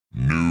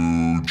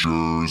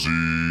Jersey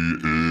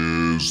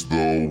is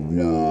the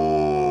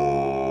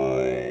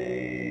world.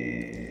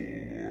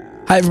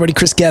 Hi everybody,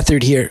 Chris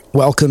Gethard here.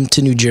 Welcome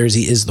to New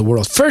Jersey is the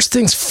World. First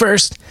things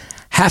first,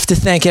 have to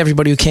thank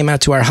everybody who came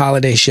out to our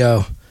holiday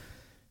show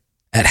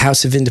at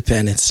House of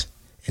Independence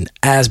in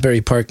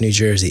Asbury Park, New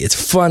Jersey.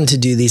 It's fun to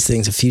do these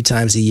things a few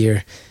times a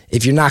year.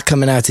 If you're not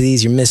coming out to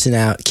these, you're missing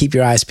out. Keep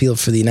your eyes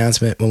peeled for the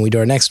announcement when we do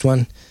our next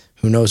one.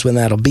 Who knows when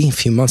that'll be? A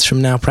few months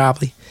from now,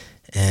 probably.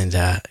 And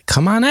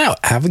come on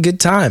out. Have a good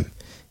time.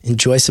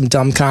 Enjoy some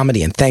dumb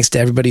comedy. And thanks to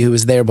everybody who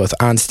was there, both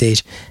on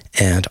stage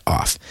and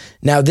off.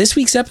 Now, this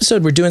week's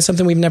episode, we're doing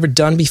something we've never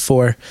done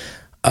before.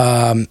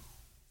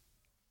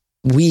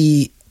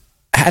 We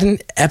had an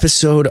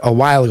episode a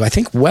while ago, I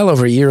think well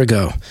over a year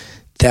ago,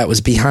 that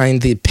was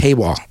behind the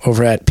paywall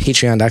over at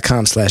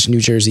patreon.com/New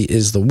Jersey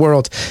is the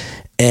world.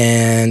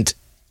 And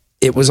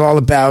it was all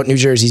about New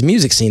Jersey's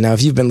music scene. Now,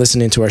 if you've been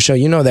listening to our show,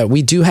 you know that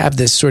we do have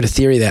this sort of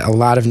theory that a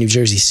lot of New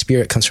Jersey's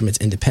spirit comes from its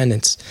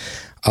independence.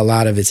 A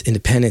lot of its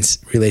independence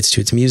relates to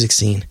its music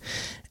scene.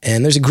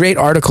 And there's a great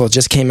article that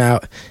just came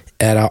out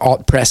at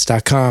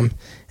altpress.com,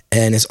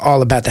 and it's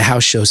all about the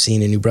house show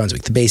scene in New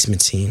Brunswick, the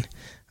basement scene,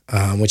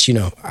 which, you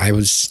know,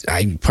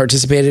 I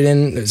participated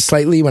in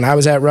slightly when I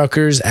was at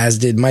Rutgers, as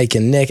did Mike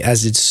and Nick,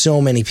 as did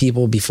so many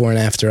people before and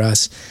after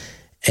us.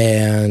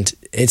 And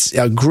it's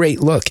a great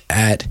look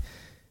at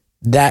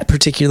that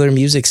particular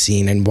music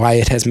scene and why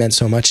it has meant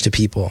so much to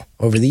people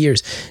over the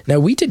years. Now,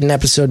 we did an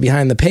episode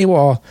behind the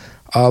paywall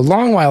a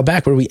long while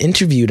back where we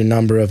interviewed a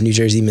number of New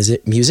Jersey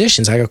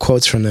musicians. I got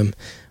quotes from them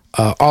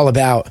all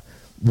about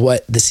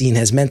what the scene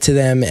has meant to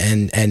them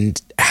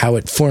and how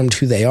it formed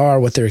who they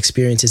are, what their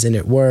experiences in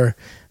it were,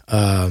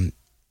 from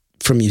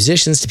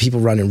musicians to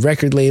people running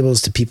record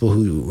labels to people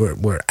who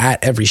were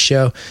at every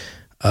show.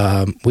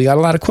 We got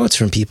a lot of quotes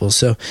from people.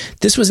 So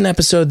this was an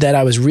episode that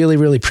I was really,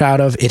 really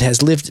proud of. It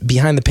has lived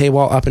behind the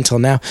paywall up until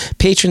now.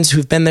 Patrons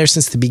who've been there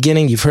since the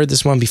beginning, you've heard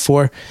this one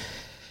before.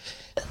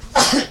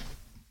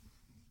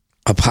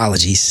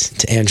 Apologies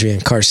to Andrea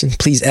and Carson.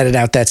 Please edit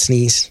out that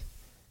sneeze.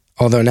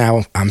 Although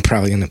now I'm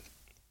probably going to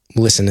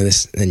listen to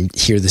this and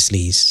hear the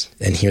sneeze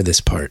and hear this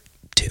part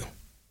too.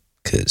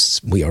 Because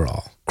we are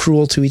all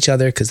cruel to each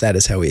other, because that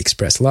is how we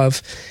express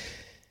love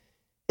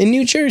in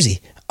New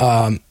Jersey.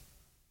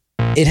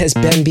 It has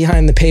been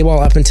behind the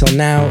paywall up until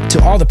now.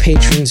 To all the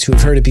patrons who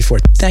have heard it before,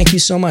 thank you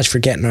so much for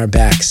getting our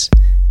backs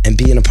and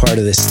being a part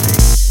of this thing.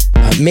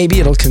 Maybe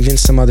it'll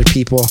convince some other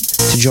people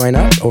to join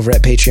up over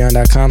at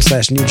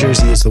patreon.com/New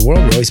Jersey is the world.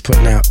 We're always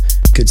putting out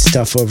good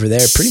stuff over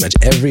there. Pretty much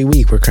every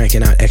week we're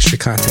cranking out extra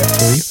content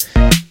for you.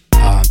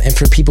 And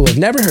for people who have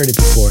never heard it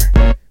before,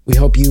 we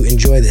hope you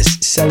enjoy this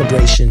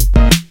celebration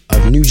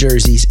of New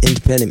Jersey's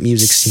independent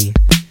music scene.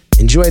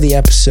 Enjoy the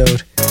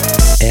episode,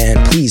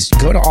 and please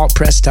go to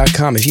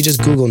altpress.com. If you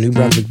just Google New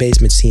Brunswick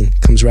basement scene,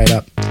 it comes right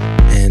up,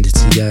 and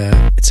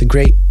it's a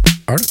great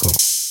article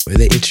where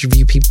they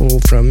interview people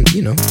from,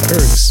 you know, the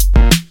Ergs,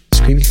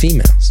 screaming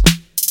females.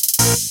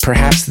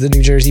 Perhaps the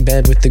New Jersey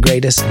band with the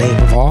greatest name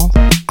of all,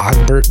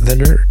 Ogbert the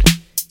Nerd.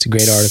 It's a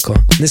great article.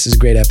 This is a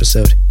great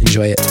episode.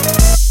 Enjoy it.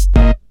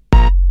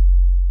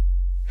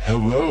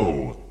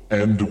 Hello,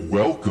 and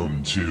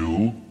welcome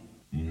to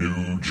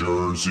New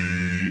Jersey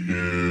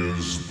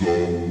is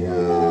the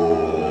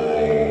world.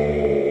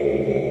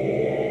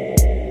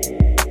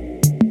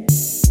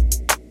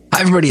 Hi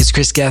everybody, it's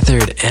Chris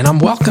Gethard, and I'm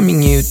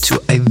welcoming you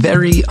to a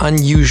very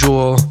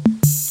unusual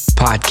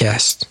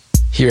podcast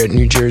here at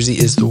New Jersey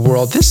is the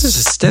World. This is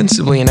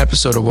ostensibly an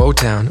episode of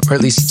Wotown, or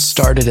at least it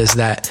started as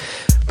that,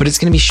 but it's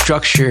going to be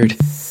structured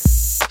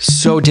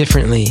so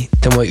differently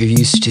than what you're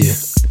used to.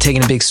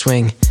 Taking a big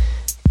swing,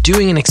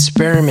 doing an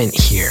experiment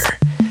here.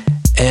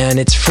 And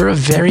it's for a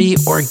very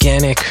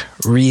organic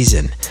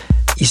reason.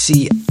 You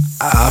see,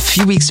 a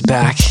few weeks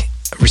back,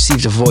 I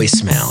received a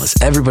voicemail. As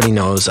everybody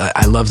knows,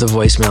 I love the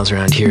voicemails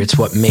around here. It's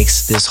what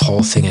makes this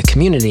whole thing a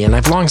community. And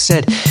I've long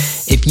said,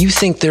 if you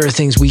think there are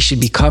things we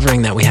should be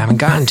covering that we haven't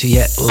gotten to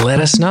yet,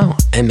 let us know,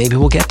 and maybe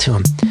we'll get to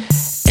them.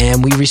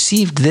 And we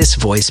received this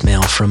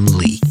voicemail from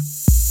Lee.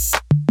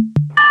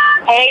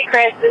 Hey,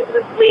 Chris, this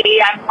is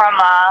Lee. I'm from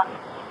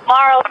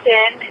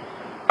Marlton,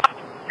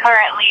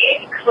 currently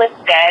in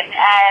Clifton,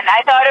 and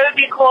I thought it would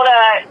be cool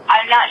to,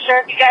 I'm not sure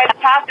if you guys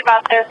talked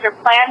about this or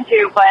plan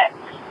to, but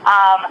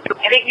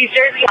I think New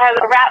Jersey has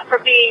a rap for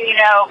being, you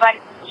know, a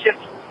bunch of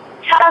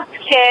tough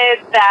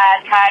kids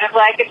that kind of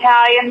like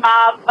Italian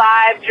mob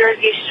vibe,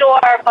 Jersey Shore,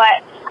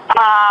 but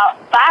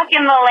back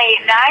in the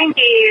late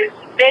 90s,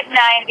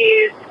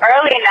 mid-90s,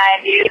 early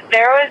 90s,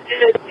 there was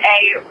just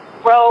a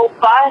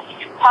robust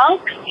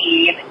punk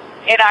scene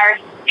in our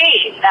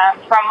state.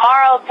 From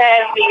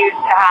Marlton, we used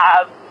to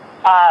have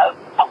a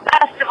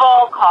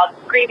festival called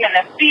Scream in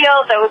the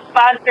Field that was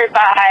sponsored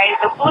by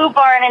the Blue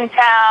Barn in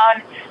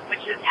town, which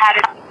has had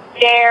a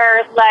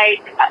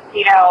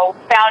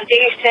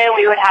foundation.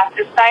 We would have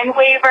to sign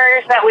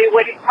waivers that we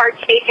wouldn't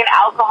partake in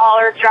alcohol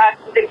or drugs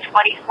within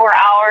 24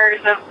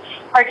 hours of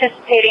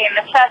participating in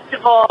the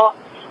festival.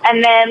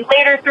 And then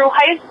later through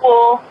high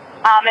school,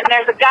 and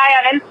there's a guy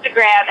on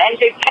Instagram,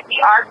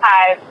 NJPC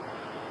Archive,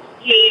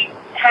 he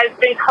has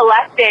been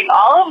collecting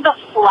all of the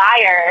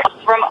flyers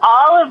from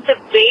all of the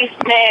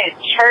basement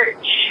church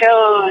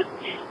shows,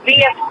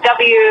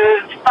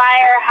 VFWs,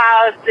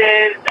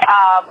 firehouses,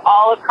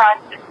 all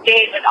across the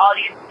state with all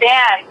these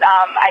bands.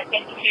 I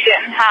think if you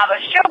didn't have a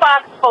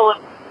shoebox full of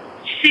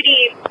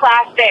shitty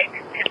plastic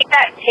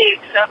cassette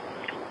tapes of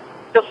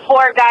the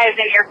 4 guys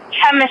in your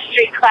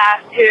chemistry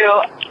class who,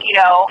 you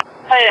know,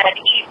 put an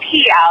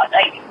EP out,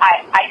 like,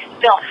 I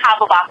still have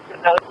a box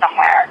of those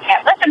somewhere.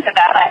 Can't listen to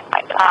them,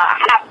 but I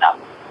have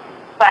them.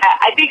 But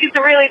I think it's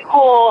a really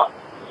cool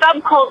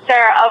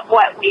subculture of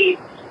what we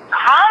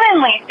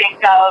commonly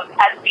think of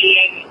as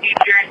being New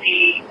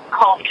Jersey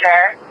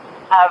culture,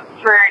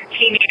 for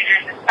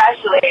teenagers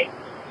especially.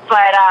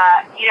 But,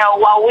 you know,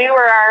 while we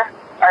were,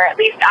 or at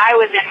least I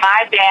was in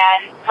my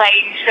band,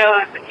 playing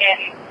shows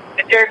in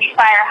the Derby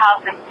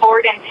Firehouse in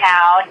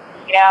Bordentown,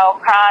 you know,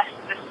 across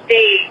the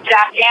state,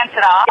 Jack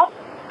Antonoff,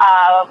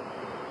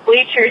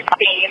 Bleachers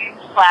theme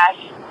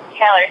 /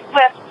 Taylor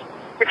Swift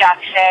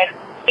production.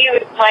 He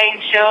was playing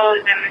shows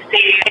in the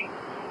same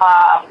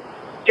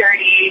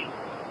dirty,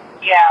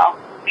 you know,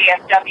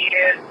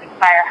 VFWs and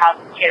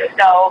firehouses too.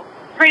 So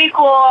pretty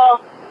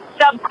cool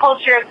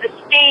subculture of the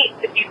state.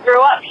 If you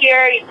grew up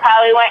here, you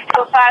probably went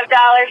to a $5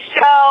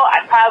 show.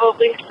 I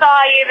probably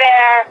saw you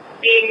there.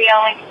 Being the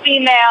only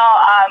female,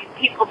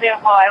 people knew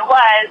who I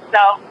was.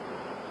 So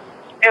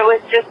it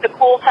was just a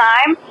cool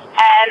time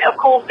and a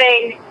cool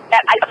thing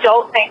that I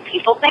don't think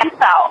people think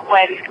about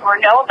or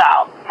know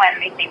about when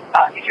they think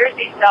about New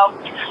Jersey. So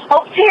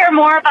hope to hear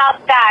more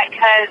about that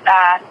because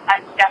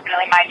that's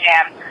definitely my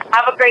jam.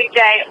 Have a great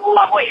day.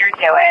 Love what you're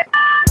doing.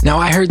 Now,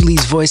 I heard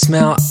Lee's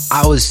voicemail.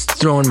 I was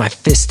throwing my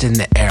fist in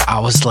the air. I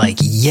was like,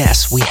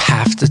 yes, we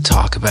have to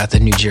talk about the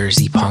New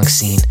Jersey punk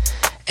scene.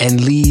 And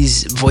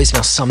Lee's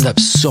voicemail summed up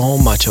so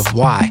much of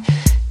why.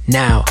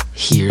 Now,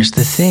 here's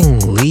the thing,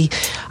 Lee.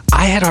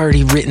 I had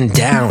already written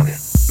down,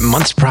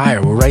 months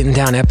prior, we're writing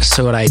down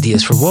episode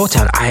ideas for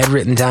Wotown. I had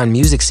written down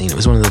music scene. It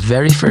was one of the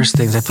very first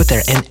things I put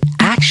there. And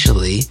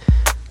actually,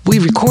 we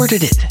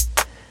recorded it.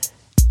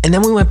 And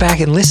then we went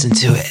back and listened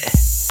to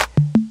it.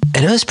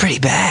 And it was pretty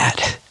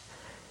bad.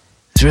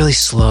 It's really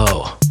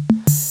slow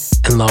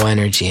and low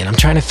energy. And I'm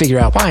trying to figure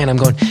out why. And I'm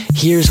going,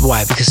 here's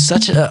why. Because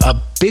such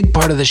a big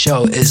part of the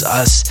show is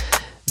us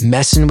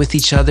messing with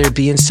each other,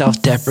 being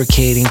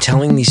self-deprecating,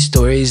 telling these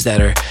stories that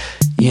are,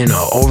 you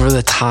know, over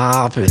the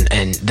top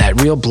and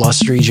that real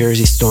blustery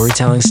Jersey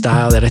storytelling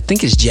style that I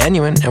think is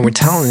genuine. And we're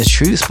telling the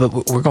truth,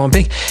 but we're going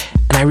big.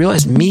 And I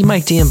realized me,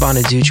 Mike D, and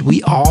Bonaduce,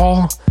 we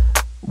all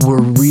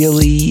were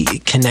really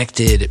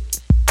connected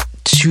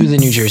to the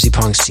New Jersey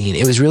punk scene.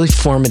 It was really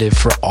formative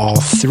for all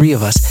 3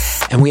 of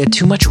us, and we had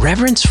too much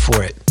reverence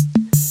for it.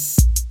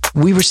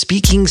 We were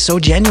speaking so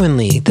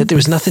genuinely that there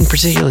was nothing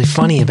particularly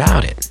funny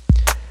about it.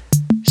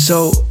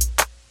 So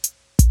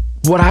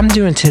what I'm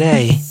doing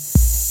today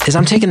is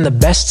I'm taking the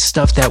best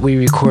stuff that we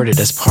recorded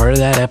as part of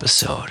that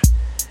episode,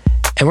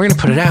 and we're going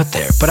to put it out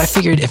there. But I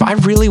figured if I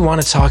really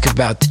want to talk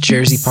about the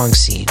Jersey punk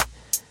scene,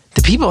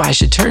 the people I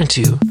should turn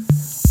to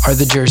are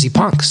the Jersey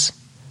punks.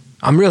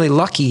 I'm really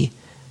lucky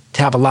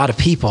to have a lot of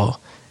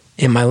people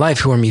in my life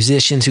who are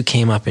musicians who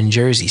came up in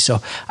Jersey.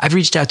 So I've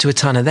reached out to a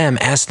ton of them,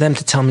 asked them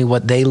to tell me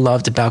what they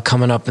loved about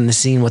coming up in the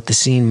scene, what the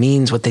scene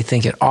means, what they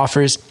think it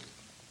offers.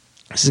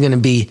 This is going to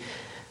be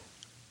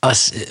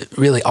us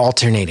really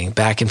alternating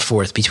back and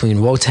forth between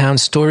Wotown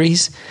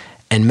stories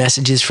and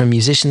messages from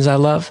musicians I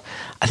love.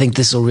 I think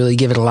this will really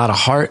give it a lot of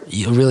heart.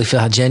 You'll really feel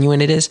how genuine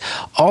it is.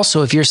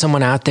 Also, if you're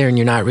someone out there and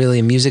you're not really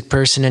a music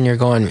person and you're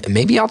going,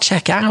 maybe I'll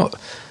check out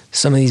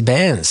some of these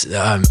bands.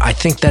 I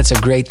think that's a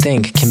great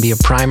thing. It can be a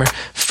primer.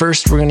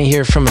 First, we're going to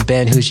hear from a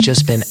band who's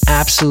just been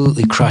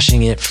absolutely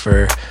crushing it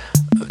for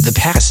the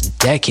past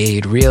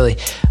decade, really.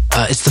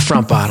 It's the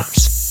Front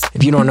Bottoms.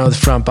 If you don't know the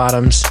Front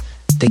Bottoms,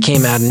 they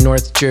came out in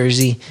North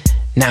Jersey.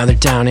 Now they're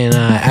down in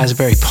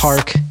Asbury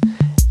Park.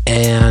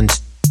 And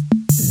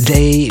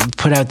they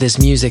put out this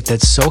music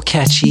that's so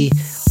catchy,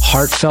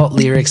 heartfelt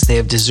lyrics. They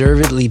have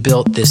deservedly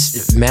built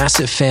this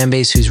massive fan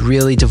base who's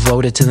really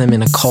devoted to them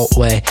in a cult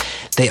way.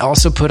 They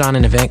also put on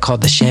an event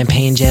called the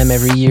Champagne Jam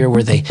every year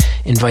where they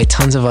invite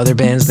tons of other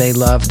bands they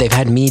love. They've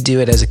had me do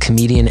it as a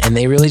comedian, and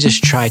they really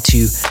just try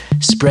to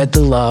spread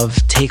the love,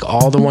 take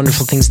all the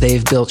wonderful things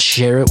they've built,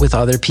 share it with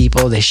other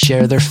people. They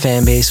share their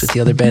fan base with the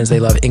other bands they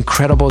love.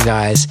 Incredible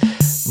guys,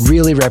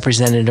 really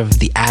representative of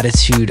the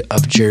attitude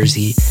of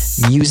Jersey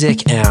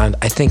music. And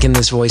I think in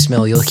this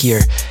voicemail you'll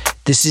hear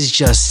this is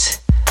just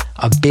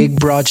a big,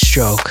 broad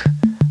stroke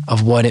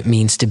of what it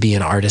means to be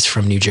an artist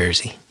from New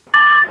Jersey.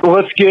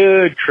 What's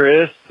good,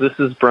 Chris? This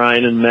is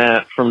Brian and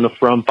Matt from the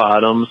Front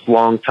Bottoms,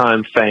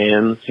 longtime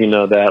fans, you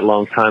know that,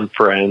 longtime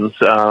friends.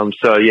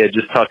 So yeah,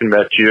 just talking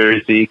about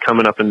Jersey,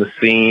 coming up in the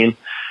scene.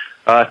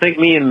 I think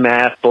me and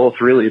Matt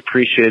both really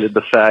appreciated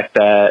the fact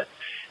that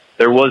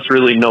there was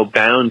really no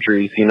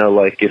boundaries, you know,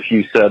 like if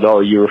you said,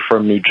 oh, you were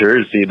from New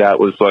Jersey, that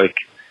was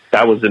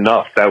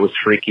enough. That was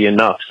freaky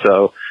enough.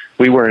 So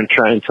we weren't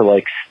trying to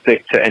like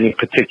stick to any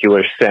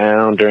particular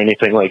sound or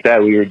anything like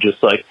that. We were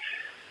just like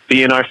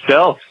being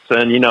ourselves.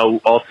 And, you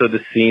know, also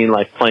the scene,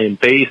 like playing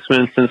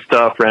basements and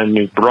stuff around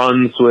New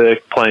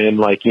Brunswick, playing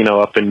like, you know,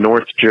 up in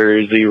North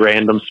Jersey,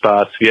 random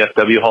spots,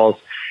 VFW halls.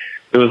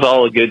 It was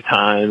all a good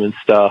time and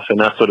stuff. And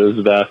that's what it was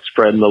about,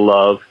 spreading the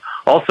love.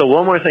 Also,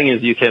 one more thing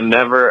is you can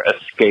never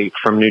escape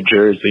from New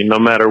Jersey. No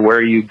matter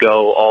where you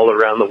go all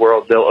around the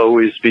world, there'll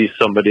always be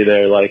somebody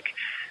there like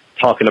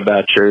talking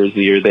about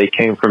Jersey, or they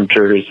came from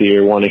Jersey,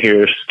 or want to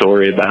hear a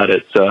story about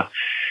it. So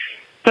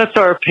that's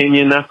our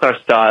opinion. That's our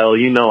style.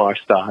 You know our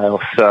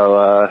style.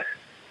 So,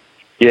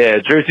 yeah,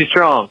 Jersey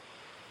strong.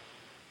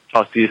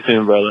 Talk to you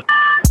soon, brother.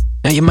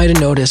 Now, you might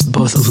have noticed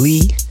both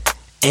Lee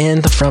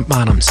and the Front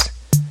Bottoms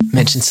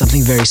mentioned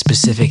something very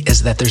specific,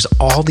 is that there's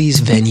all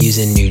these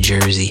venues in New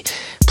Jersey,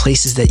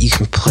 places that you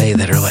can play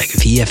that are like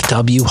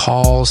VFW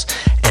halls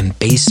and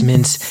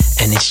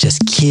basements, and it's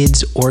just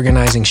kids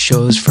organizing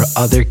shows for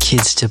other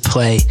kids to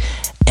play.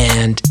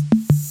 And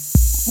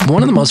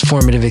one of the most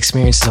formative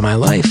experiences of my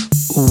life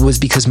was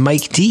because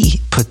Mike D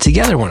put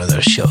together one of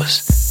those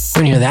shows.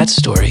 We're going to hear that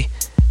story.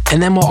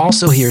 And then we'll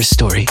also hear a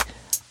story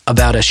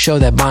about a show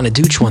that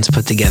Bonaduce once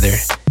put together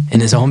in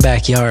his own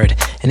backyard,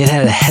 and it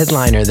had a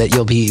headliner that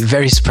you'll be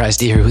very surprised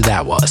to hear who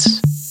that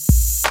was.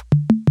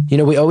 You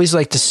know, we always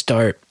like to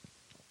start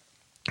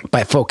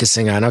by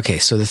focusing on, okay,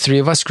 so the three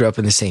of us grew up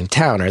in the same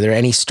town. Are there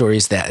any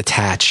stories that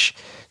attach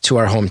to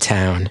our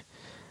hometown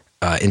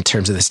in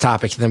terms of this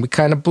topic? And then we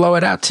kind of blow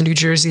it out to New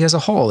Jersey as a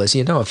whole, as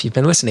you know, if you've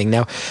been listening.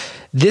 Now,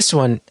 this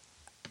one,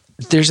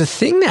 there's a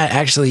thing that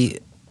actually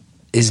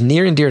is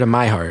near and dear to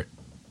my heart.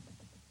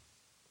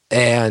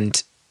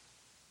 And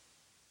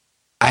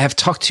I have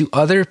talked to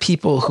other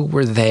people who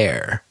were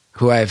there,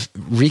 who I've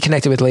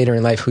reconnected with later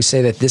in life, who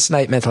say that this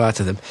night meant a lot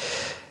to them.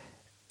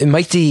 And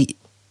Mike D,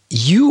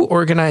 you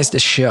organized a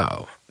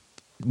show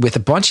with a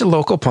bunch of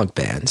local punk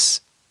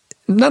bands,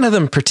 none of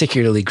them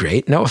particularly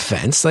great, no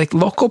offense, like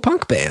local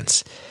punk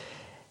bands.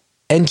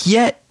 And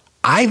yet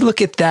I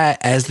look at that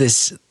as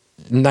this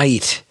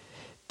night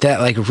that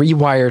like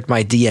rewired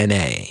my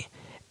DNA.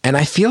 And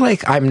I feel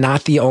like I'm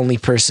not the only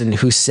person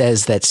who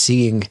says that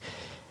seeing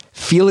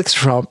Felix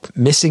Frump,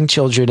 Missing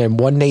Children, and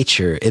One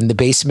Nature in the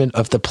basement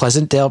of the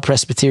Pleasantdale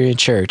Presbyterian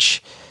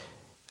Church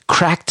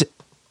cracked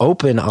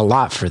open a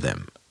lot for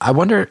them. I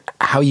wonder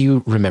how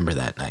you remember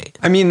that night.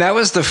 I mean, that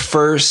was the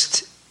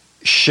first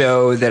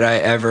show that I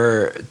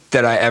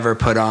ever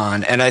put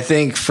on. And I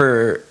think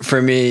for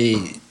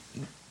me,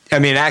 I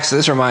mean, actually,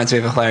 this reminds me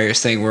of a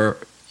hilarious thing where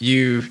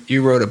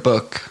you wrote a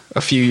book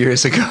a few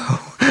years ago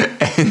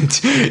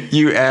and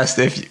you asked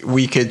if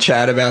we could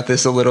chat about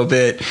this a little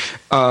bit.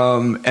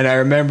 And I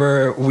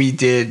remember we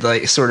did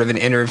like sort of an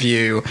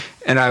interview,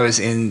 and I was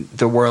in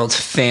the world's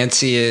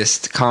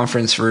fanciest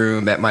conference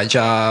room at my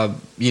job,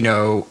 you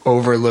know,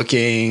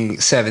 overlooking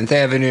 7th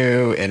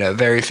Avenue in a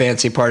very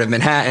fancy part of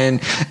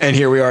Manhattan. And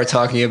here we are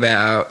talking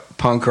about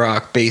punk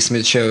rock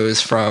basement shows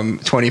from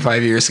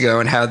 25 years ago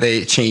and how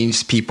they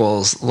changed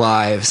people's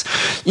lives.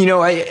 You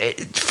know,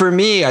 for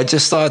me, I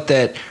just thought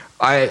that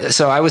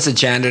I was a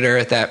janitor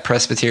at that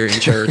Presbyterian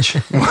church,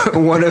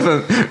 one of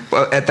them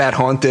at that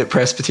haunted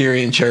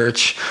Presbyterian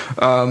church,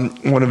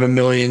 one of a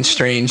million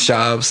strange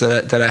jobs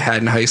that I had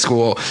in high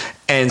school.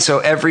 And so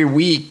every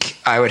week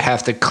I would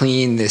have to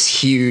clean this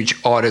huge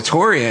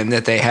auditorium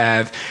that they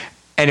have.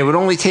 And it would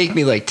only take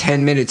me like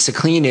 10 minutes to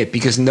clean it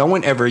because no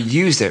one ever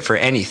used it for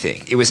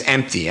anything. It was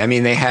empty. I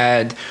mean, they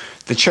had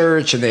the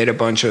church and they had a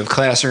bunch of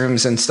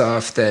classrooms and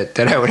stuff that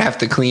I would have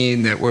to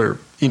clean that were,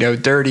 you know,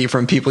 dirty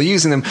from people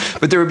using them.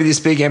 But there would be this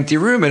big empty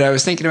room. And I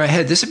was thinking in my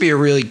head, this would be a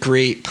really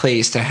great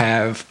place to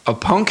have a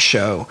punk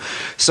show.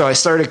 So I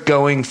started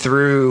going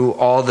through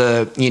all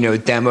the, you know,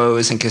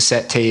 demos and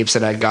cassette tapes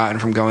that I'd gotten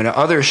from going to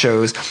other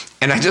shows.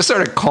 And I just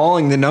started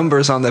calling the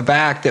numbers on the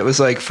back that was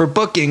like, for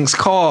bookings,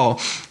 call.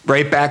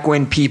 Right back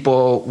when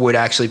people would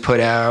actually put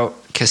out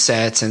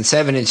cassettes and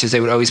 7-inches,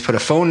 they would always put a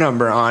phone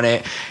number on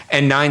it,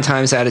 and 9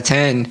 times out of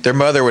 10 their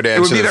mother would answer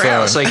it would be the their phone.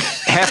 house. Like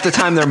half the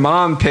time their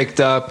mom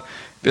picked up,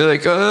 be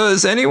like, oh,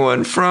 is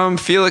anyone from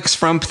Felix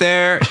Frump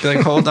there? Be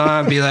like, hold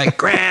on. Be like,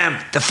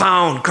 Graham, the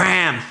phone,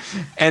 Graham.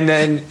 And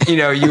then, you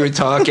know, you would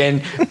talk.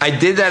 And I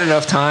did that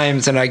enough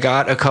times, and I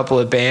got a couple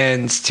of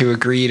bands to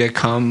agree to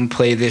come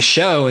play this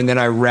show. And then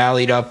I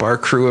rallied up our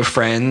crew of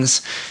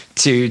friends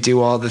to do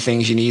all the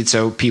things you need.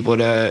 So people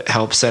to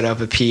help set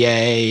up a PA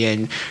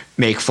and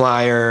make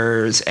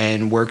flyers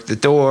and work the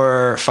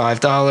door, $5,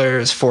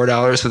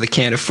 $4 with a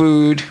can of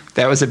food.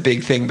 That was a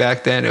big thing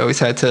back then. I always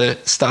had to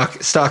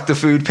stock the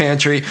food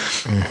pantry.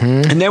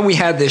 Mm-hmm. And then we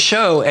had this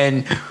show,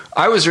 and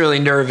I was really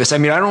nervous. I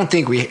mean, I don't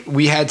think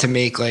we had to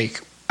make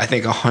like, I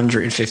think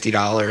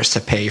 $150 to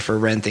pay for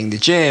renting the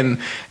gym.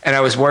 And I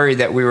was worried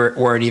that we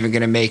weren't even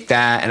going to make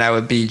that. And I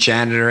would be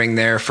janitoring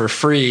there for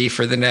free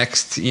for the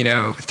next,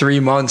 3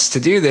 months to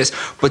do this.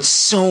 But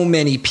so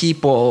many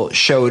people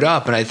showed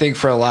up. And I think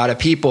for a lot of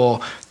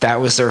people,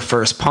 that was their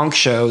first punk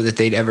show that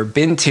they'd ever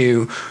been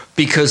to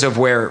because of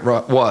where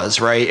it was,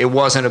 right? It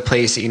wasn't a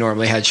place that you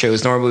normally had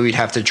shows. Normally we'd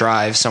have to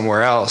drive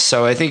somewhere else.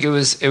 So I think it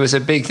was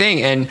a big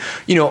thing. And,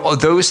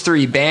 those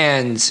 3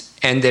 bands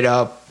ended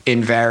up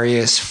in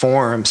various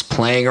forms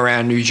playing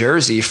around New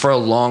Jersey for a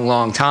long,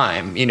 long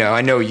time. You know,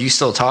 I know you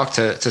still talk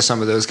to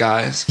some of those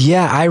guys.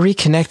 Yeah, I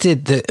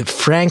reconnected.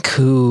 Frank,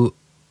 who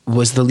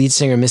was the lead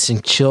singer of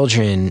Missing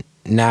Children,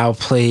 now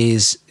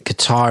plays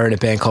guitar in a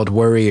band called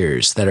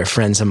Warriors that are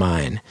friends of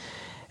mine.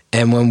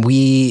 And when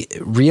I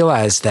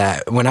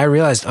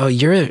realized, oh,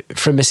 you're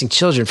from Missing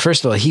Children,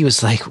 first of all, he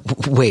was like,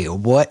 wait,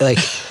 what? Like,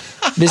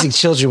 Missing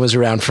Children was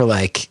around for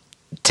like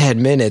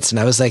 10 minutes. And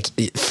I was like,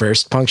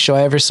 first punk show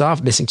I ever saw,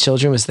 Missing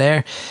Children was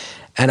there.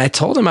 And I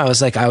told him, I was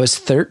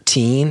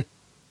 13.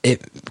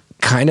 It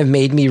kind of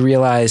made me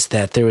realize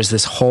that there was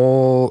this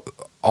whole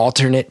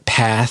alternate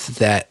path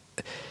that,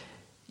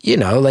 you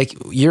know, like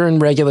you're in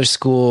regular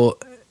school,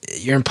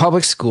 you're in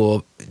public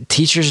school,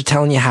 teachers are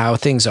telling you how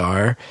things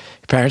are,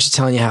 your parents are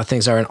telling you how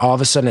things are, and all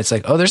of a sudden it's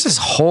like, oh, there's this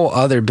whole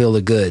other bill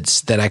of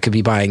goods that I could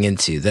be buying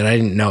into that I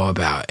didn't know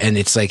about. And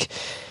it's like,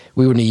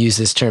 we wouldn't have used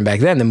this term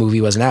back then, the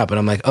movie wasn't out, but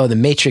I'm like, oh, the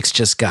Matrix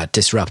just got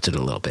disrupted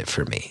a little bit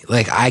for me.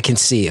 Like, I can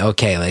see,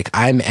 okay, like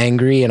I'm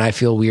angry and I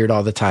feel weird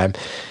all the time,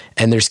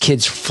 and there's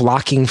kids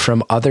flocking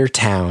from other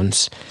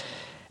towns,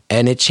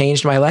 and it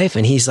changed my life.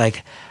 And he's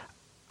like,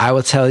 I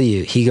will tell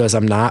you, he goes,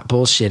 I'm not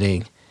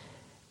bullshitting.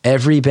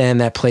 Every band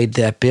that played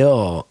that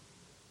bill,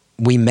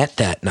 we met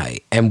that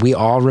night, and we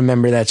all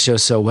remember that show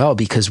so well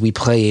because we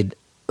played,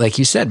 like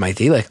you said,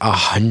 Mikey, like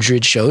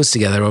 100 shows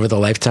together over the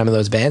lifetime of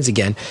those bands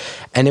again.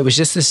 And it was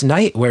just this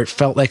night where it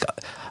felt like,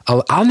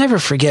 I'll never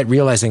forget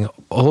realizing,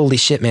 holy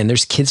shit, man,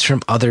 there's kids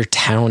from other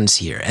towns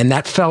here. And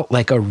that felt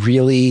like a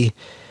really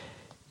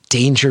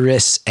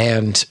dangerous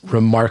and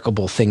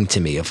remarkable thing to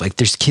me, of like,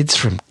 there's kids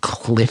from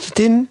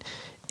Clifton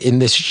in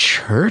this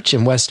church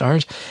in West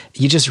Orange.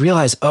 You just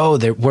realize, oh,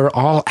 we're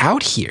all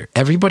out here.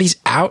 Everybody's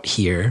out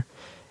here.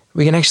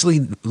 We can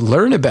actually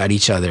learn about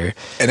each other.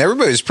 And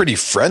everybody's pretty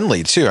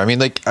friendly too. I mean,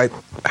 like I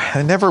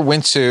never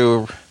went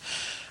to,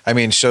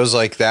 shows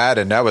like that.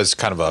 And that was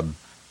kind of a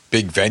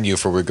big venue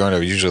for, we're going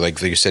to usually,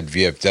 like you said,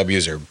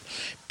 VFWs or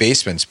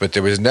basements, but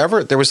there was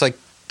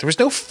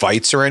no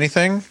fights or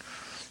anything.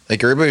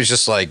 Like, everybody was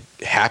just like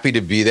happy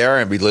to be there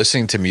and be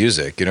listening to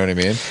music. You know what I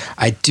mean?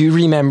 I do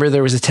remember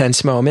there was a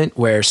tense moment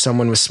where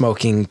someone was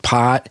smoking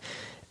pot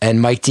and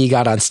Mike D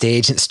got on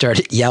stage and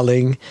started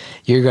yelling,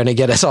 "You're going to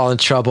get us all in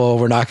trouble.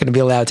 We're not going to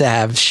be allowed to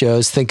have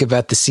shows. Think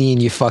about the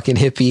scene, you fucking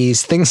hippies,"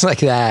 things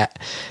like that.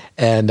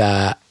 And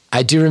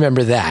I do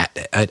remember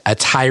that, a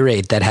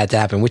tirade that had to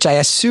happen, which I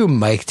assume,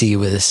 Mike D,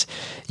 was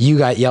you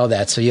got yelled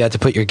at, so you had to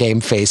put your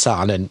game face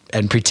on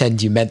and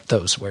pretend you meant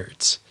those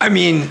words. I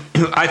mean,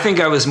 I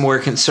think I was more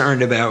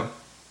concerned about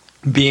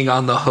being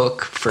on the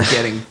hook for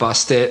getting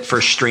busted for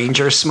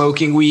strangers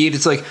smoking weed.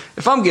 It's like,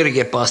 if I'm going to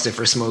get busted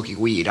for smoking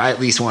weed, I at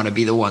least want to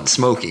be the one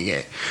smoking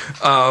it.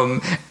 I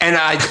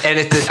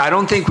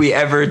don't think we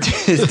ever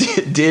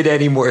did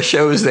any more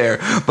shows there.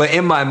 But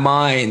in my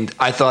mind,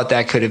 I thought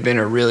that could have been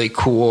a really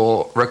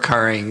cool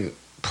recurring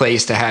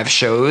place to have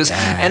shows.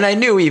 Yeah. And I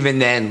knew even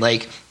then,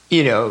 like,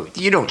 you know,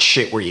 you don't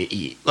shit where you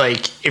eat.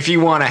 Like, if you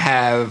want to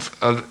have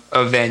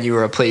a venue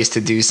or a place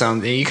to do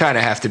something, you kind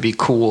of have to be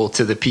cool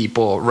to the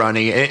people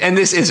running it. And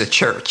this is a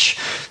church.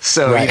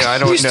 So, right. You know, I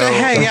don't know. We used to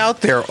hang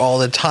out there all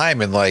the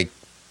time and, like,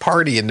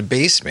 party in the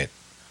basement.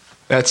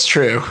 That's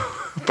true.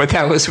 But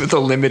that was with a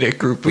limited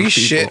group of people. We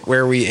shit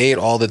where we ate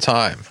all the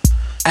time.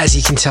 As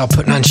you can tell,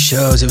 putting on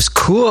shows, it was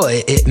cool.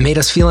 It made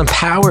us feel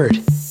empowered.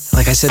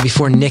 Like I said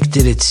before, Nick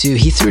did it too.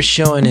 He threw a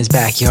show in his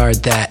backyard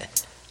that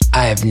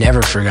I have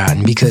never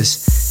forgotten,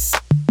 because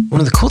one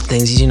of the cool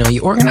things is, you know,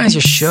 you organize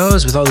your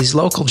shows with all these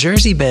local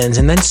Jersey bands,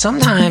 and then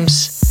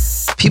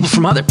sometimes people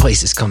from other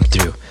places come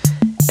through.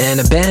 And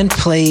a band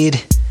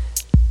played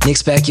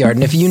Nick's backyard.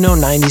 And if you know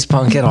 90s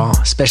punk at all,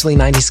 especially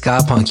 90s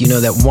ska punk, you know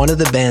that one of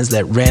the bands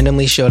that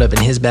randomly showed up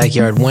in his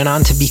backyard went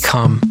on to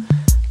become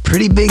a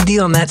pretty big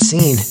deal in that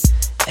scene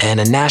and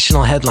a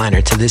national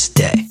headliner to this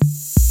day.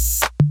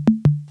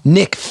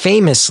 Nick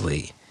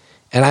famously,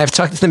 and I've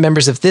talked to the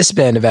members of this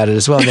band about it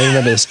as well, they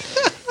remember this,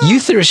 you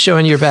threw a show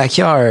in your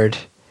backyard,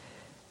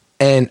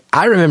 and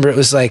I remember it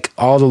was like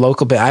all the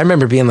local bands. I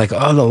remember being like,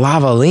 oh, the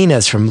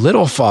Lavalinas from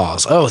Little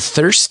Falls. Oh,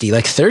 Thirsty.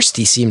 Like,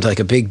 Thirsty seemed like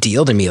a big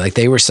deal to me. Like,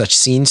 they were such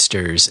scene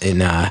stirs and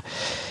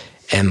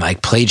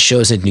like played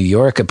shows in New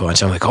York a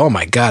bunch. I'm like, oh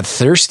my God,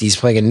 Thirsty's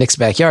playing in Nick's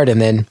backyard. And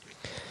then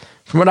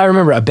from what I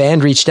remember, a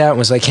band reached out and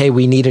was like, hey,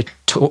 we need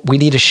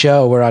a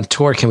show. We're on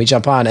tour. Can we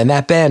jump on? And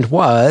that band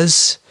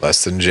was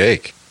Less Than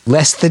Jake.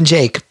 Less Than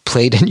Jake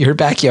played in your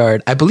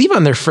backyard, I believe,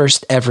 on their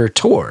first ever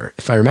tour,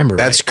 if I remember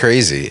right. That's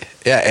crazy.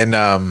 Yeah,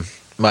 and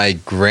my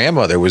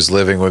grandmother was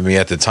living with me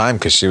at the time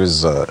because she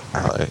was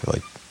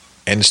like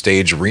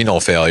end-stage renal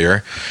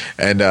failure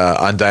and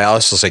on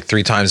dialysis like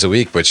 3 times a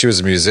week, but she was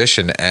a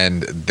musician,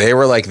 and they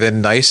were like the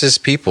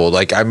nicest people.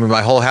 Like, I mean,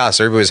 my whole house,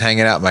 everybody was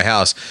hanging out in my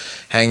house,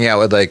 hanging out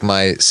with like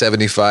my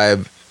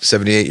 75,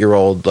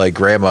 78-year-old like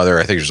grandmother.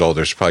 I think she was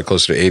older. She's probably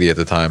closer to 80 at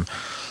the time.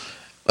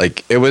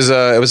 Like, it was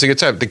a good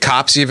time. The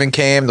cops even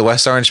came. The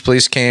West Orange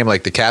police came.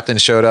 Like, the captain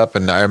showed up,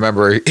 and I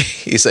remember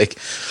he's like,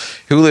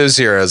 who lives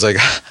here? I was like,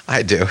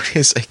 I do.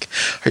 He's like,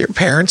 are your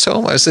parents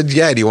home? I said,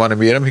 yeah. Do you want to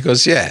meet them? He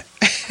goes, yeah.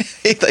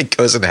 he like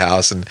goes in the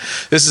house, and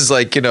this is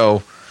like,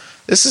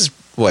 this is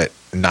what,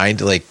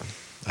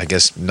 I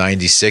guess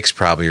 96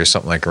 probably, or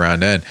something like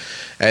around then.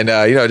 And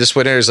just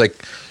went in, there's like,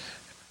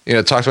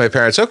 talk to my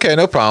parents. Okay,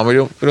 no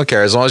problem. We don't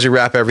care as long as you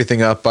wrap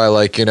everything up by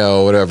like,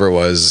 whatever it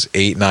was,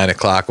 8, 9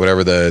 o'clock,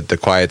 whatever the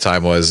quiet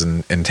time was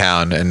in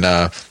town. And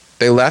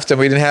they left, and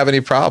we didn't have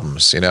any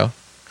problems. It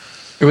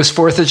was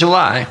 4th of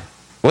July.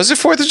 Was it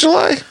 4th of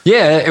July?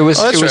 Yeah, it was.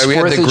 Oh, that's it was right.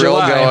 We 4th had the of grill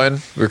July.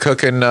 going. We were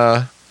cooking.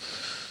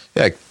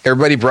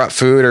 Everybody brought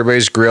food.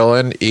 Everybody's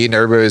grilling, eating.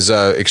 Everybody was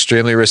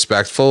extremely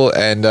respectful,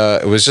 and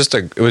it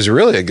was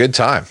really a good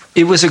time.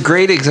 It was a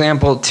great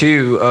example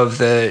too of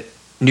the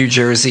New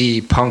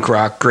Jersey punk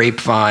rock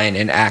grapevine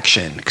in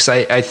action. Because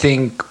I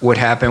think what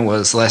happened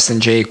was Less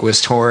Than Jake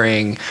was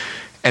touring,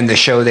 and the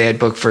show they had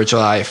booked for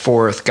July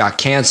 4th got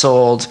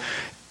canceled,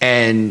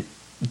 and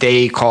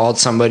they called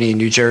somebody in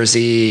New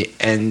Jersey,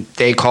 and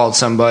they called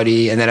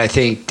somebody, and then I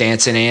think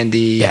Dancin'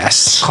 Andy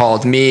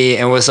called me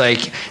and was like,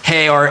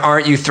 "Hey,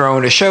 aren't you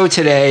throwing a show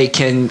today?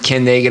 Can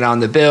they get on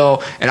the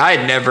bill?" And I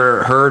had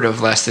never heard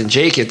of Less Than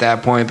Jake at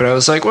that point, but I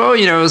was like, well,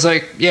 it was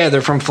like, yeah,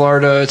 they're from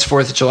Florida. It's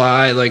 4th of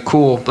July. Like,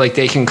 cool. Like,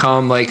 they can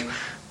come. Like,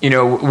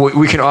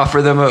 we can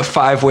offer them a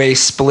 5-way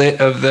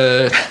split of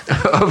the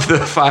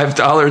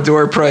 $5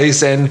 door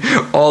price and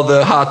all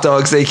the hot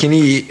dogs they can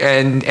eat.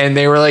 And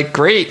they were like,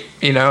 great,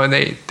 and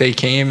they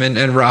came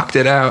and rocked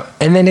it out.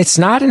 And then it's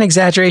not an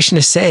exaggeration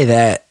to say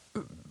that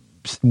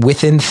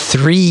within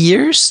 3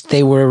 years,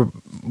 they were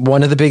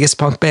one of the biggest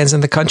punk bands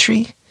in the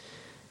country.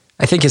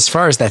 I think as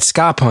far as that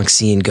ska punk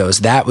scene goes,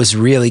 that was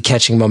really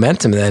catching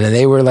momentum then, and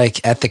they were like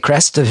at the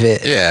crest of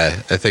it.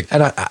 Yeah, I think.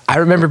 And I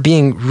remember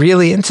being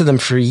really into them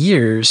for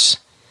years,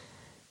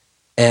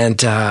 and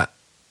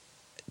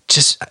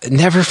just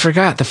never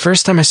forgot the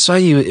first time I saw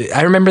you.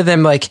 I remember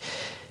them like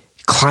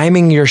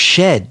climbing your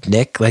shed,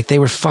 Nick. Like they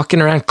were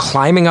fucking around,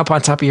 climbing up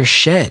on top of your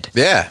shed.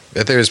 Yeah,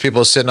 there was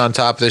people sitting on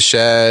top of the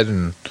shed,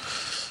 and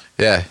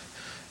yeah,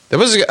 there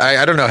was.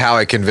 I don't know how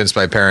I convinced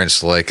my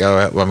parents. Like,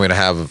 oh, I'm going to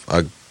have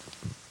a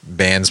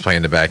bands playing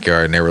in the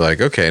backyard, and they were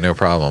like, okay, no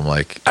problem.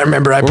 Like, I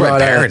remember I what were brought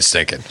my parents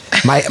thinking.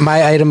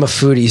 My item of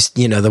food, the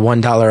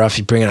 $1 off,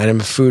 you bring an item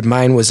of food.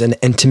 Mine was an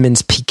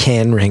Entenmann's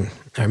pecan ring.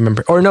 I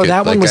remember. Or no,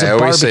 that one was a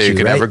barbecue, I always say you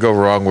can right? never go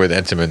wrong with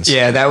Entenmann's.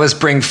 Yeah, that was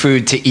bring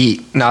food to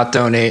eat, not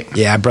donate.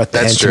 Yeah, I brought the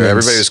That's Entenmann's. true.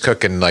 Everybody was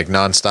cooking like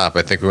nonstop.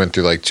 I think we went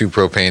through like 2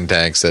 propane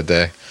tanks that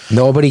day.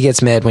 Nobody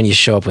gets mad when you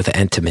show up with the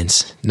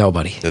Entenmann's.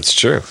 Nobody. That's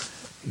true.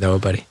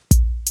 Nobody.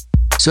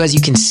 So as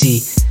you can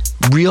see,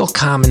 real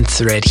common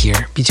thread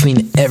here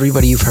between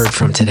everybody you've heard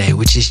from today,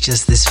 which is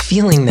just this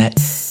feeling that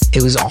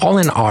it was all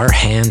in our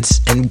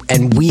hands,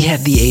 and we had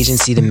the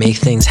agency to make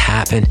things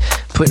happen,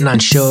 putting on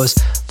shows,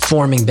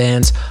 forming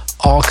bands,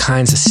 all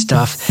kinds of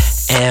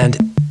stuff.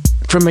 And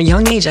from a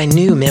young age, I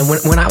knew, man,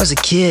 when I was a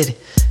kid,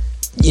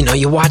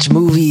 you watch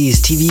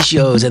movies, TV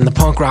shows, and the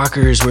punk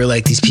rockers were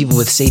like these people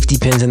with safety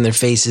pins in their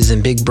faces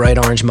and big bright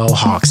orange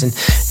mohawks, and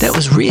that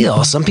was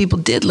real. Some people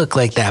did look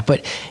like that,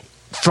 but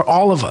for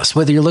all of us,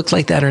 whether you look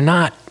like that or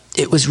not,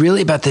 it was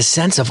really about this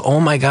sense of,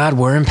 oh my God,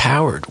 we're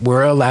empowered.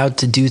 We're allowed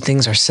to do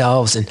things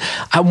ourselves. And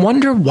I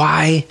wonder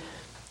why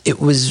it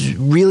was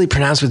really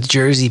pronounced with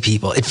Jersey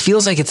people. It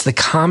feels like it's the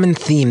common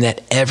theme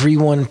that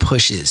everyone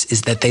pushes,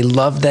 is that they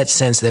love that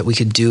sense that we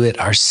could do it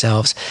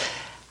ourselves.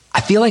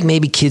 I feel like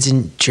maybe kids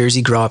in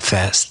Jersey grow up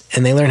fast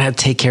and they learn how to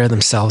take care of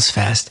themselves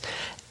fast.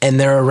 And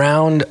they're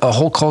around a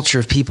whole culture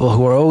of people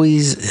who are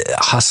always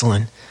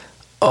hustling,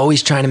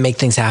 always trying to make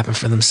things happen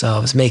for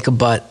themselves, make a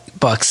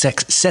buck,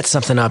 set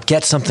something up,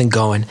 get something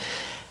going.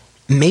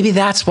 Maybe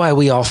that's why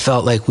we all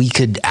felt like we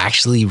could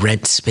actually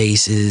rent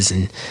spaces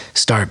and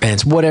start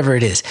bands, whatever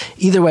it is.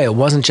 Either way, it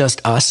wasn't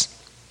just us.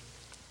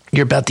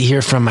 You're about to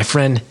hear from my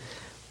friend,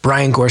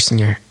 Brian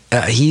Gorsinger.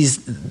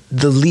 He's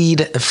the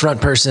lead front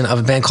person of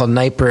a band called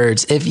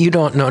Nightbirds. If you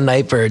don't know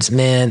Nightbirds,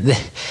 man,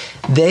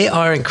 they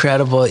are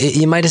incredible.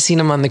 You might have seen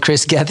them on the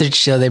Chris Gethard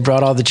show. They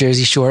brought all the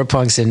Jersey Shore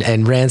punks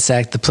and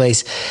ransacked the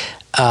place.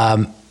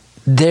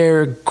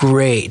 They're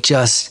great.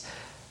 Just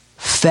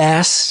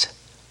fast,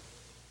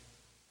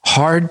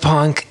 hard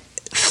punk,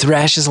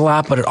 thrashes a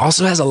lot, but it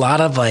also has a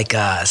lot of like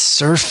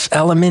surf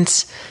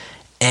elements.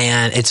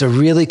 And it's a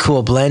really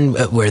cool blend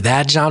where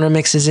that genre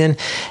mixes in.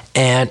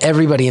 And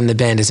everybody in the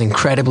band is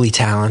incredibly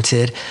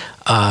talented.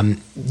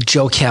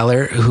 Joe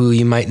Keller, who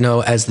you might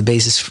know as the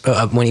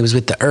bassist when he was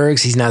with the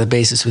Ergs, he's now the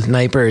bassist with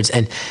Nightbirds.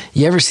 And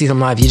you ever see them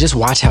live, you just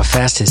watch how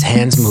fast his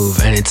hands move,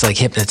 and it's like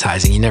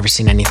hypnotizing. You've never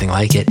seen anything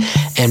like it.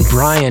 And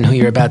Brian, who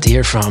you're about to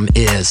hear from,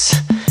 is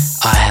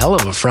a hell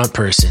of a front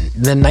person.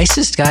 The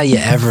nicest guy you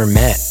ever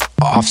met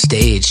off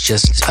stage.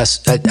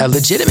 Just a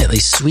legitimately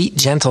sweet,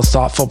 gentle,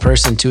 thoughtful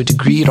person to a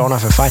degree you don't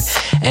often find.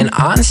 And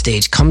on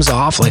stage comes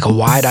off like a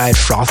wide-eyed,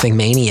 frothing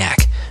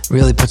maniac.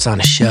 Really puts on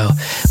a show.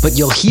 But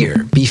you'll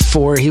hear,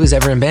 before he was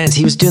ever in bands,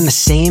 he was doing the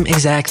same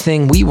exact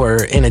thing we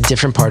were in a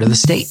different part of the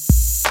state.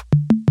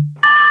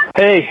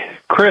 Hey,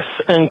 Chris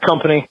and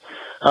company.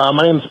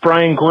 My name is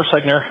Brian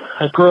Gorsigner.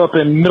 I grew up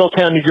in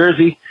Middletown, New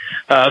Jersey,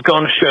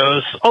 going to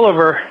shows all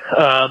over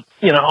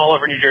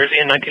New Jersey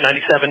in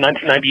 1997,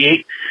 1998.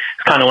 It's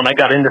kind of when I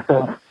got into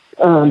things.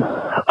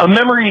 A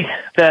memory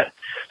that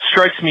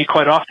strikes me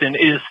quite often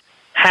is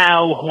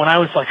how when I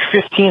was like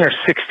 15 or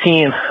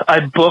 16,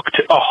 I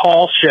booked a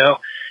hall show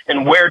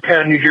in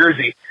Waretown, New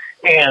Jersey,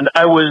 and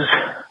I was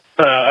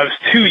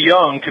too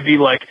young to be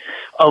like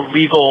a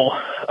legal,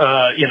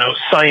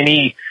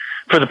 signee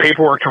for the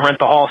paperwork to rent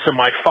the hall. So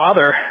my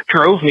father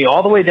drove me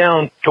all the way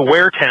down to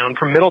Waretown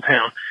from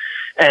Middletown,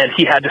 and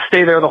he had to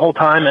stay there the whole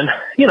time. And,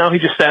 he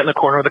just sat in the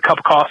corner with a cup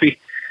of coffee,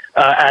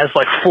 as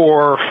like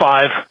 4 or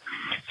 5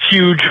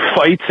 huge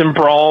fights and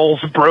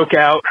brawls broke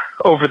out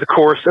over the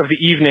course of the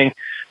evening,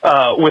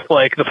 with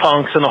like the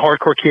punks and the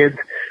hardcore kids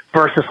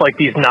versus like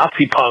these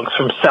Nazi punks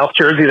from South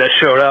Jersey that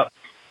showed up.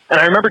 And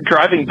I remember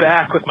driving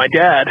back with my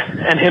dad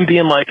and him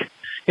being like,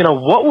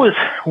 what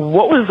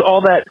was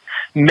all that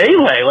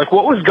melee? Like,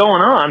 what was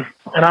going on?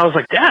 And I was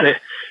like, Dad, it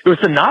was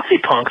the Nazi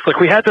punks. Like,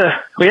 we had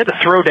to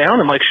throw down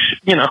and like,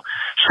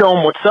 show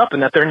them what's up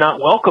and that they're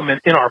not welcome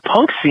in our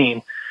punk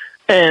scene.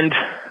 And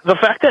the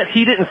fact that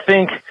he didn't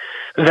think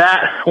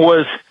that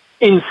was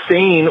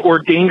insane or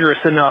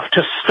dangerous enough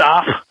to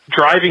stop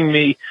driving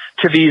me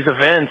to these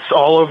events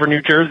all over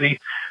New Jersey,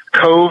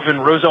 Cove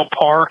and Roselle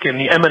Park and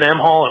the M&M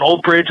Hall and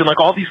Old Bridge and like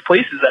all these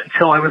places that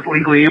until I was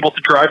legally able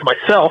to drive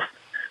myself,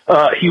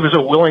 he was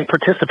a willing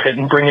participant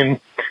in bringing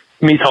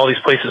me to all these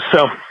places.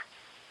 So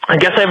I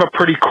guess I have a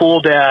pretty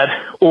cool dad,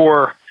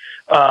 or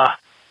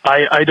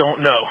I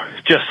don't know,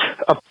 just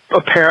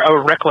a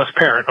reckless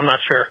parent. I'm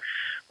not sure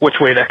which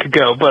way that could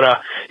go.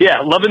 But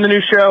loving the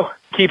new show.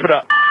 Keep it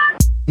up.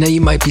 Now,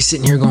 you might be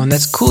sitting here going,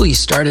 that's cool. You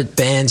started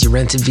bands, you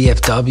rented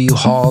VFW,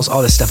 halls,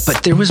 all this stuff.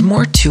 But there was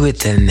more to it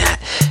than that,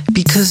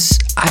 because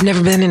I've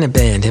never been in a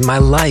band in my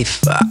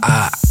life.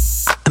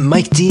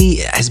 Mike D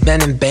has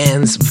been in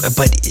bands,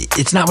 but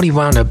it's not what he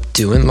wound up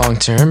doing long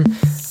term.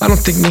 I don't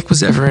think Nick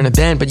was ever in a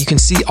band, but you can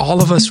see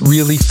all of us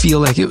really feel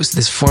like it was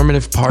this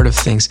formative part of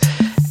things.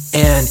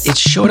 And it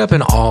showed up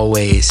in all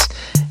ways.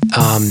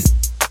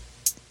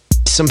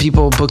 Some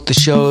people booked the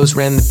shows,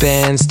 ran the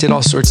bands, did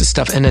all sorts of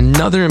stuff. And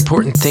another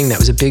important thing that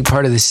was a big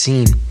part of the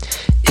scene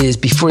is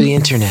before the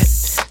internet,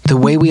 the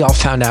way we all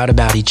found out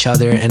about each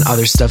other and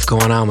other stuff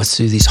going on was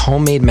through these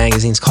homemade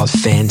magazines called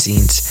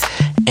fanzines.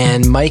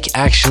 And Mike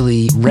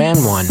actually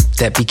ran one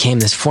that became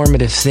this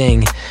formative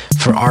thing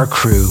for our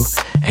crew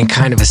and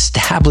kind of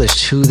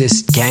established who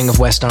this gang of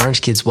West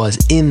Orange kids was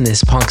in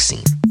this punk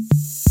scene.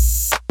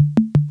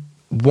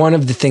 One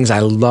of the things I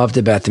loved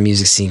about the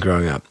music scene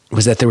growing up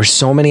was that there were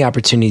so many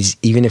opportunities,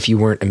 even if you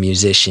weren't a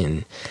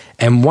musician.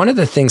 And one of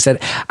the things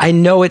that I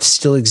know it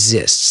still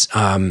exists,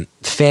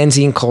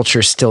 fanzine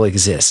culture still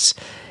exists.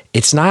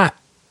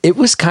 It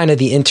was kind of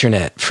the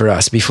internet for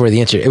us before the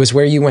internet. It was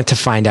where you went to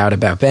find out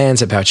about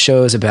bands, about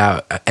shows,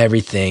 about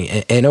everything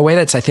in a way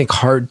that's, I think,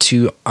 hard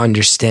to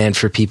understand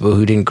for people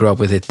who didn't grow up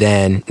with it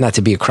then. Not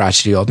to be a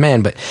crotchety old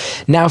man, but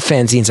now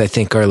fanzines, I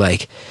think, are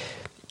like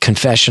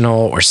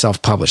confessional or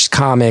self-published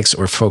comics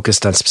or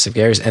focused on specific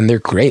areas, and they're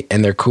great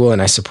and they're cool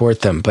and I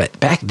support them. But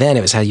back then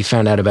it was how you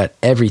found out about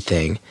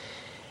everything.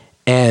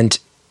 And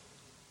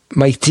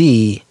Mike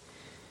D,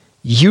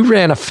 you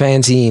ran a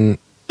fanzine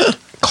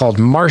called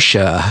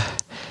Marcia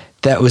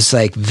that was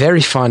like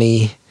very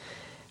funny,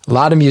 a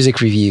lot of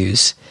music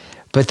reviews,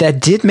 but that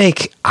did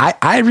make,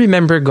 I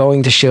remember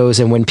going to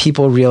shows and when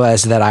people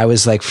realized that I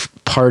was like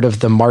part of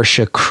the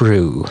Marcia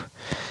crew,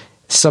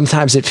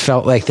 sometimes it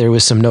felt like there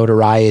was some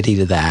notoriety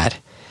to that.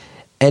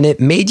 And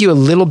it made you a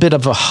little bit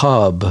of a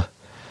hub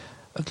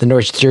of the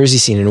North Jersey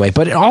scene in a way.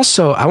 But it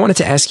also, I wanted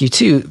to ask you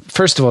too,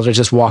 first of all, to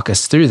just walk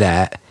us through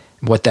that,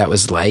 what that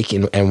was like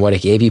and what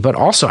it gave you. But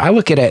also, I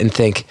look at it and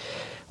think,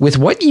 with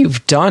what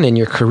you've done in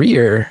your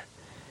career,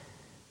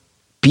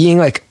 being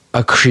like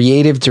a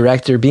creative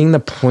director, being the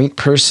point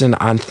person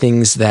on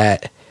things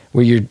that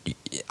where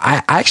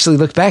I actually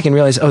look back and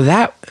realize,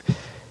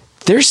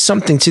 there's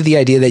something to the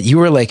idea that you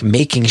were like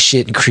making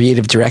shit and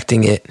creative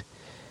directing it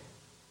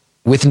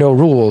with no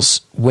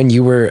rules when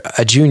you were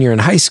a junior in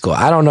high school.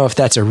 I don't know if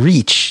that's a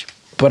reach,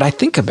 but I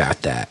think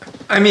about that.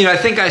 I mean, I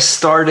think I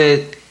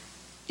started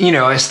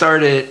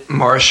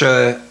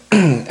Marcia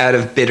out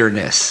of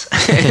bitterness,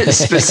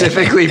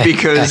 specifically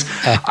because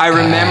I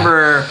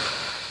remember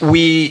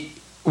we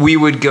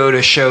would go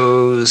to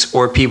shows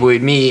or people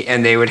would meet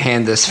and they would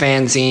hand us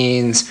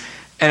fanzines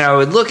and I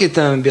would look at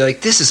them and be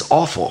like, this is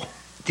awful.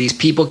 These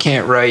people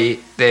can't write.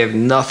 They have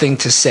nothing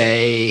to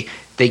say.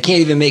 They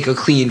can't even make a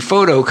clean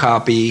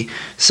photocopy.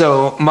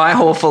 So my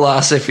whole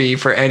philosophy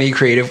for any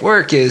creative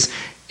work is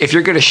if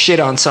you're going to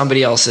shit on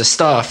somebody else's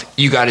stuff,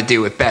 you got to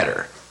do it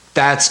better.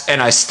 And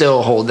I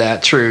still hold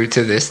that true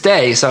to this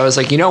day. So I was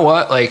like, you know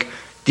what? Like,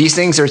 these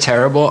things are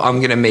terrible. I'm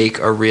going to make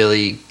a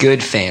really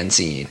good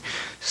fanzine.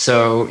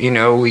 So,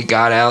 we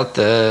got out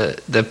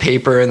the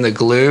paper and the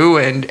glue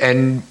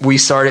and we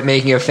started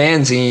making a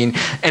fanzine.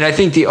 And I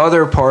think the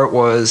other part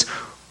was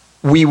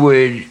we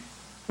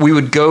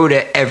would go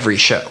to every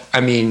show.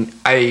 I mean,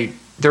 I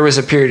there was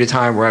a period of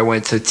time where I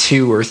went to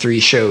 2 or 3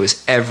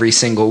 shows every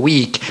single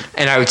week,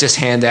 and I would just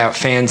hand out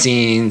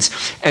fanzines.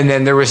 And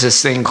then there was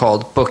this thing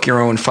called Book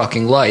Your Own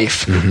Fucking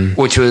Life,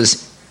 which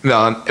was put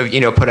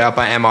out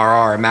by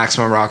MRR,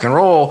 Maximum Rock and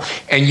Roll,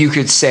 and you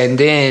could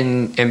send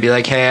in and be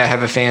like, hey, I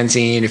have a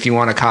fanzine. If you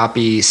want a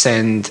copy,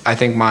 send. I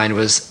think mine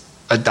was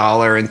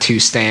 $1 and 2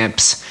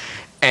 stamps.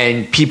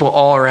 And people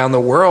all around the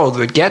world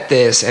would get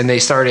this, and they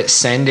started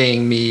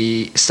sending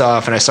me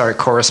stuff, and I started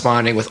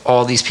corresponding with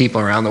all these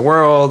people around the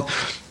world.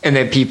 And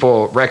then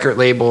record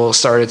labels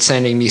started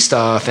sending me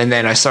stuff, and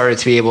then I started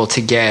to be able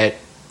to get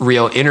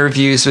real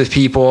interviews with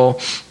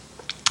people.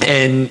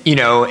 And,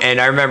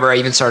 and I remember I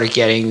even started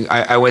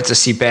I went to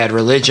see Bad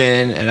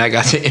Religion, and I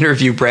got to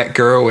interview Brett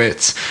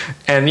Gurewitz.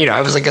 And,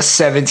 I was like a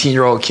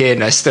 17-year-old kid,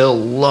 and I still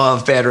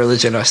love Bad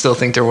Religion. I still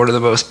think they're one of the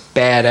most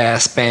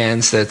badass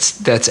bands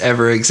that's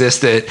ever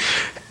existed.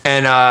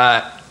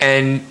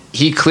 And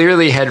he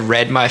clearly had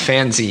read my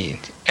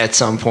fanzine at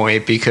some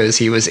point because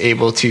he was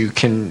able to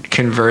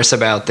converse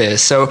about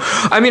this. So,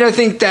 I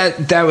think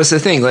that was the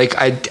thing. Like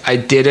I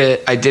did a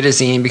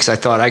zine because I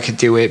thought I could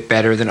do it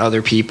better than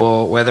other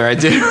people. Whether I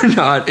did or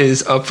not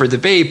is up for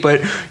debate,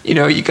 but you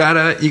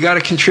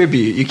gotta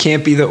contribute. You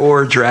can't be the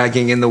oar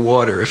dragging in the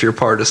water if you're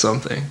part of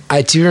something.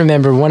 I do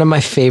remember one of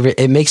my favorite,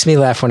 it makes me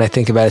laugh when I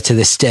think about it to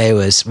this day,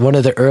 was one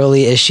of the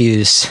early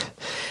issues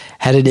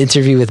had an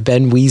interview with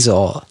Ben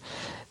Weasel.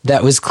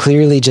 That was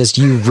clearly just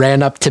you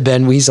ran up to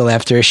Ben Weasel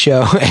after a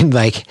show and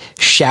like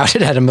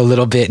shouted at him a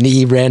little bit, and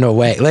he ran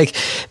away. Like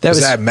that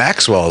was at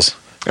Maxwell's.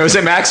 It was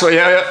at Maxwell,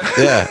 yeah.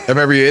 Yeah, I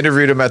remember you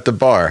interviewed him at the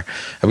bar,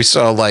 and we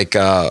saw like,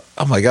 oh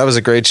my god, it was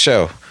a great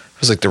show.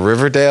 It was like the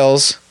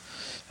Riverdales,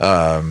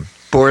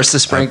 Boris the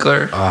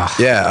Sprinkler,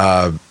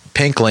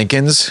 Pink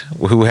Lincolns,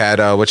 who had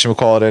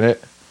whatchamacallit in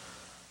it,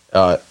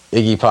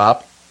 Iggy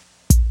Pop.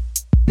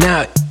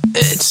 Now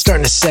it's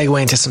starting to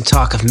segue into some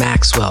talk of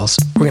Maxwell's.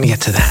 We're gonna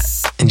get to that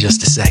in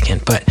just a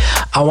second, but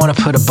I want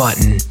to put a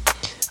button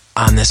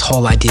on this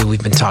whole idea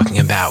we've been talking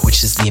about,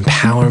 which is the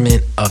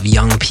empowerment of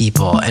young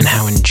people and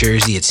how in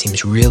Jersey it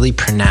seems really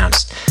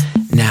pronounced.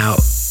 Now,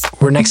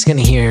 we're next going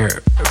to hear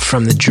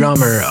from the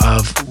drummer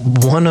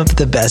of one of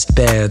the best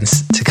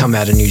bands to come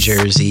out of New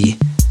Jersey,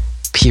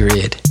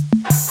 period,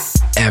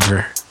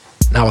 ever.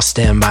 And I will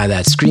stand by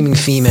that. Screaming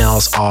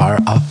Females are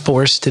a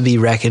force to be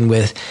reckoned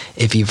with.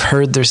 If you've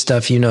heard their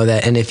stuff, you know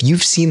that. And if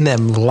you've seen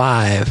them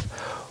live,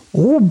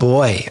 oh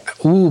boy.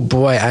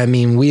 I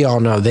mean, we all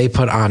know they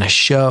put on a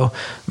show.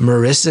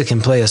 Marissa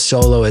can play a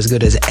solo as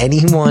good as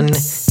anyone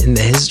in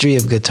the history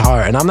of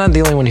guitar. And I'm not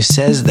the only one who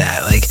says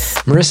that. Like,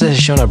 Marissa has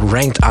shown up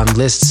ranked on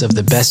lists of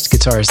the best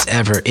guitarists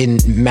ever in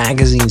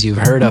magazines you've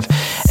heard of.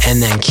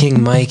 And then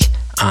King Mike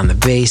on the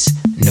bass,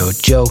 no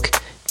joke.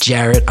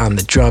 Jarrett on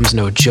the drums,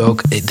 no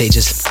joke. They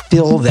just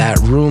fill that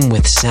room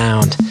with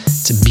sound.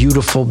 It's a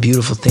beautiful,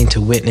 beautiful thing to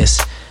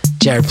witness.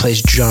 Jared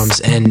plays drums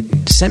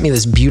and sent me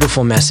this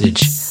beautiful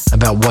message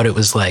about what it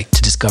was like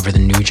to discover the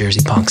New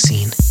Jersey punk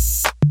scene.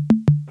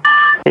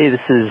 Hey,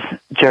 this is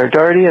Jared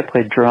Doherty. I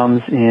played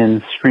drums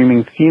in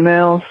Screaming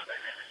Females.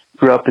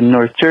 Grew up in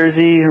North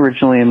Jersey,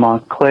 originally in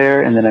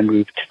Montclair, and then I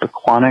moved to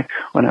Pequannock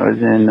when I was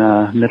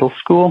in middle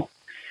school.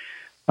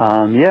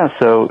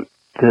 So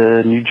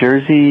the New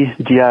Jersey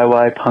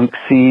DIY punk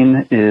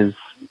scene is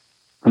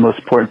the most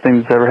important thing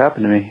that's ever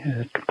happened to me.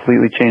 It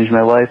completely changed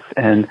my life,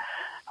 and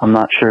I'm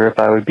not sure if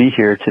I would be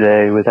here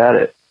today without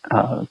it.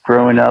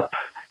 Growing up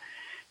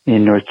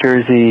in North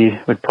Jersey,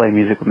 would play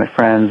music with my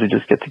friends. We'd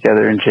just get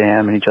together and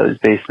jam in each other's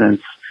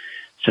basements.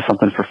 It's just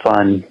something for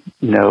fun,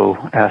 no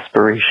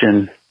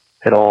aspiration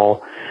at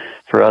all.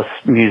 For us,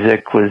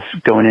 music was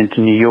going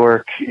into New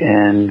York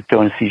and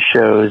going to see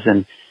shows,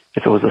 and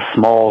if it was a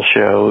small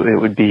show, it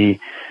would be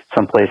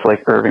someplace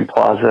like Irving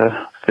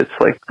Plaza. If it's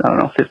like,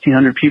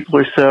 1,500 people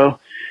or so.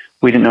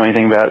 We didn't know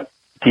anything about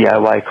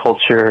DIY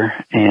culture,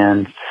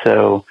 and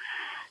so,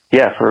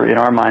 in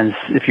our minds,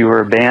 if you were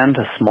a band,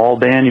 a small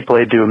band, you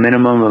played to a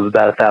minimum of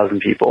about 1,000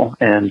 people,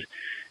 and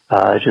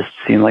it just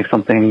seemed like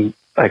something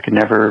I could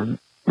never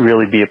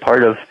really be a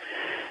part of.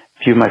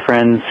 A few of my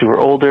friends who were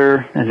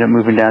older ended up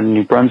moving down to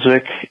New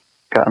Brunswick,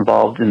 got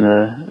involved in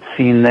the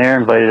scene there,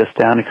 invited us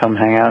down to come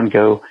hang out and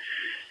go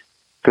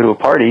to a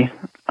party.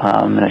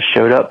 And I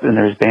showed up, and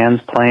there was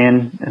bands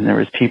playing, and there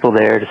was people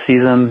there to see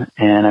them,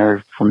 and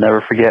I will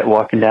never forget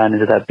walking down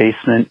into that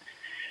basement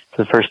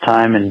for the first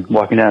time and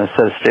walking down a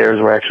set of stairs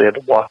where I actually had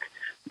to walk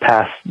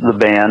past the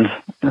band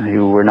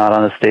who were not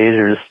on the stage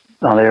or just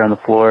on there on the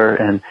floor,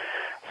 and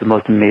it's the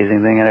most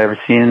amazing thing I'd ever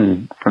seen.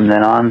 And from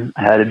then on,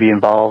 I had to be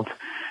involved,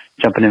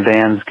 jumping in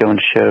vans, going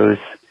to shows.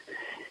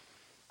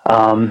 A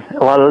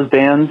lot of those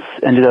bands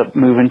ended up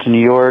moving to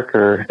New York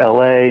or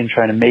LA and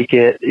trying to make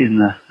it in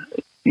the,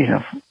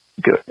 in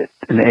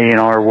the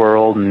A&R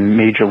world and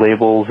major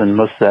labels, and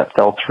most of that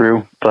fell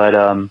through. But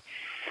I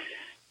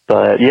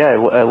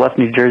left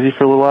New Jersey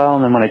for a little while,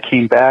 and then when I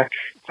came back,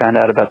 found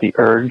out about the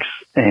Ergs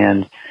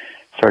and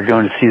started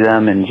going to see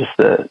them, and just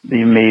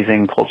the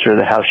amazing culture of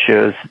the house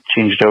shows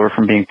changed over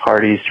from being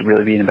parties to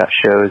really being about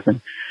shows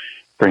and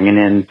bringing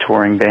in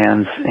touring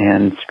bands,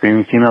 and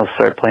Screaming Females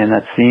started playing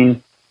that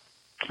scene.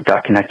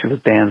 got connected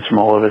with bands from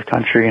all over the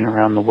country and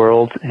around the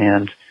world,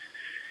 and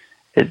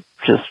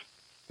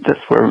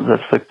that's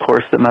the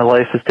course that my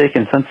life has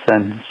taken since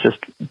then. It's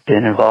just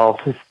been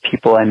involved with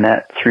people I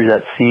met through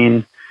that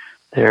scene.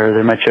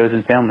 They're my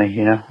chosen family,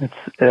 you know.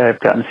 I've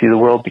gotten to see the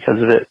world because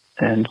of it,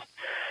 and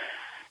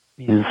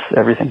it means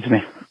everything to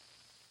me.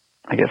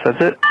 I guess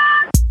that's it.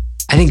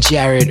 I think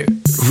Jared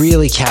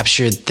really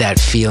captured that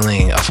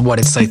feeling of what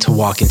it's like to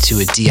walk into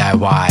a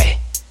DIY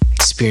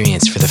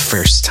experience for the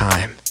first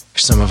time. For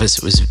some of us,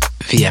 it was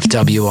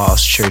VFW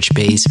walls, church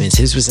basements.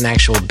 His was an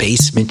actual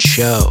basement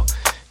show.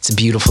 It's a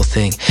beautiful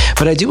thing.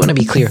 But I do want to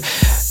be clear.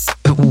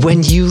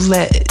 When you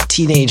let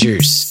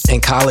teenagers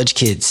and college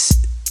kids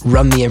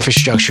run the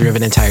infrastructure of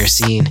an entire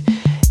scene,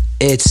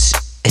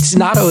 it's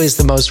not always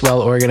the most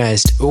well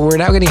organized. We're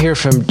now going to hear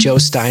from Joe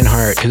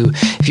Steinhardt, who,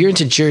 if you're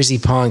into Jersey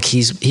punk,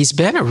 he's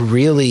been a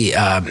really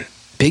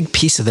big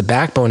piece of the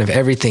backbone of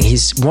everything.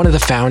 He's one of the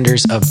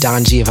founders of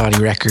Don Giovanni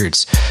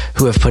Records,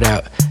 who have put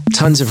out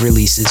tons of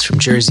releases from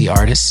Jersey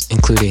artists,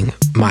 including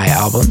my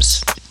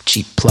albums.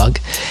 Cheap plug.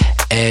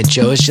 And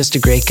Joe is just a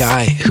great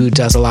guy who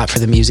does a lot for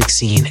the music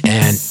scene.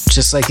 And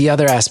just like the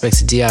other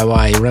aspects of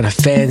DIY, you run a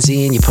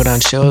fanzine, you put on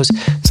shows,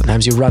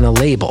 sometimes you run a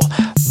label.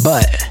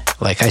 But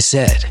like I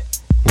said,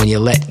 when you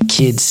let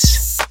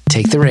kids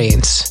take the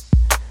reins,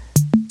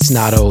 it's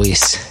not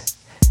always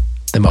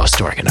the most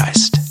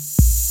organized.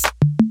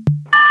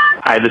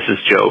 Hi, this is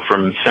Joe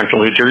from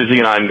Central New Jersey,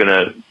 and I'm going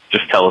to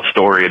just tell a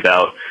story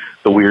about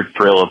the weird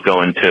thrill of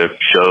going to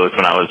shows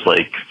when I was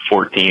like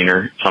 14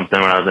 or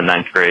something, when I was in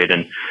 9th grade.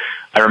 And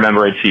I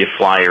remember I'd see a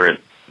flyer at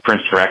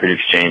Princeton Record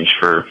Exchange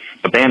for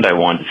a band I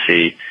wanted to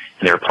see,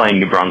 and they were playing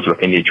New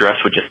Brunswick, and the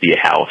address would just be a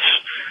house.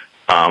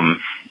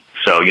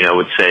 So, you know, it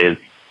would say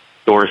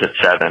doors at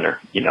 7 or,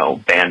 you know,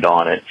 band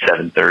on at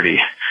 7:30.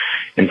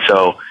 And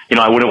so, you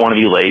know, I wouldn't want to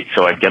be late,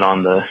 so I'd get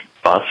on the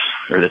bus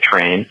or the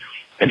train,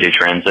 NJ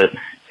Transit,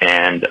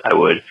 and I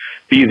would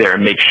be there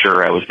and make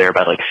sure I was there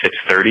by like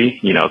 6:30,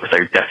 you know, because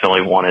I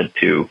definitely wanted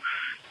to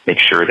make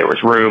sure there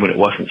was room and it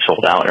wasn't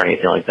sold out or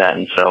anything like that.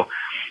 And so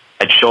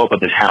I'd show up at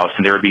this house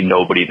and there would be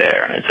nobody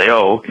there. And I'd say,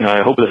 oh, you know,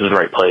 I hope this is the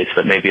right place,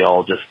 but maybe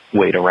I'll just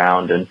wait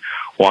around and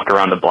walk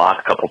around the block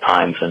a couple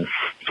times. And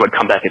so I'd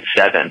come back at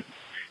 7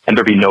 and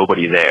there'd be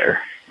nobody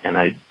there. And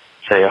I'd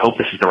say, I hope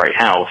this is the right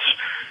house.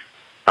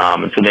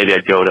 And so maybe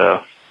I'd go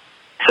to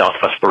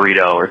Southwest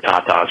Burrito or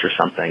Tata's or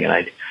something, and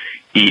I'd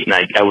eat, and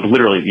I would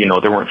literally, you know,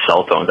 there weren't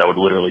cell phones. I would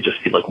literally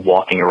just be like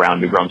walking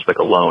around New Brunswick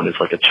alone as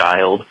like a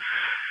child.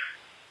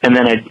 And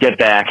then I'd get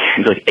back, it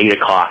was like 8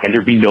 o'clock, and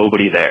there'd be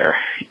nobody there.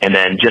 And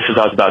then just as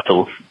I was about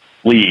to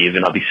leave,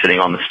 and I'll be sitting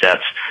on the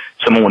steps,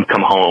 someone would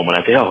come home, and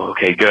I'd say, oh,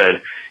 okay,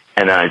 good.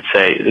 And then I'd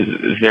say,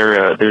 is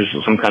there there's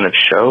some kind of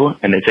show?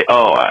 And they'd say,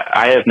 oh,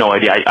 I have no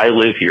idea. I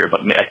live here,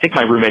 but I think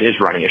my roommate is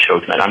running a show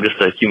tonight. I'm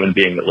just a human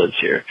being that lives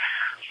here.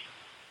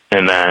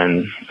 And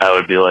then I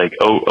would be like,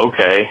 oh,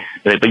 okay.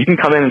 But you can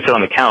come in and sit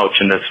on the couch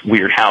in this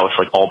weird house,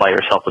 like all by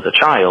yourself as a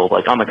child.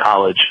 Like I'm a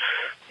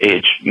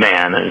college-age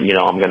man, and, you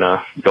know, I'm going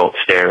to go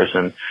upstairs,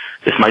 and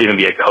this might even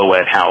be a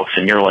co-ed house,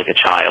 and you're like a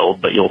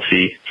child, but you'll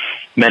see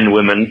men,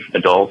 women,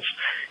 adults.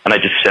 And I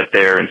just sit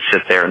there and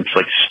just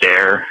like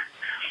stare.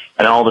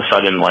 And all of a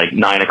sudden, like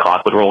 9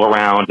 o'clock would roll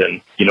around, and,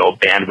 you know, a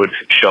band would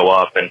show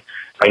up, and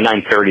by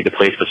 9:30 the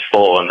place was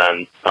full, and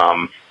then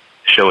the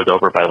show was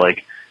over by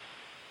like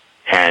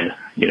 10,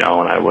 you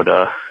know, and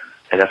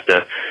I'd have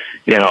to,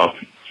 you know,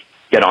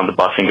 get on the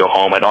bus and go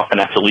home. I'd often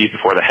have to leave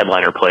before the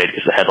headliner played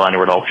because the headliner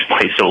would always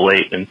play so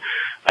late, and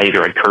I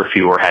either had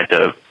curfew or had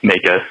to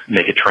make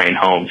a train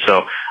home.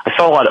 So I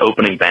saw a lot of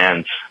opening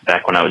bands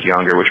back when I was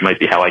younger, which might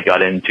be how I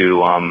got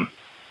into all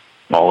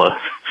the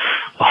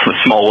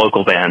small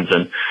local bands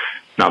and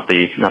not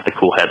the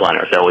cool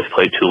headliners that always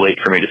played too late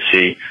for me to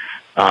see.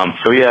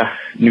 So yeah,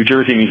 New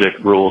Jersey music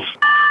rules.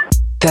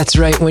 That's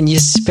right. When you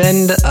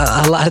spend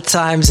a lot of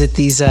times at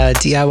these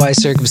DIY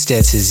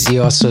circumstances,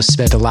 you also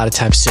spend a lot of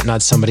time sitting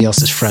on somebody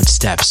else's front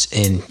steps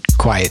in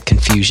quiet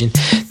confusion.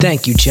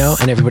 Thank you, Joe,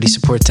 and everybody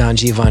support Don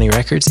Giovanni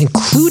Records,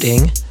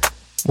 including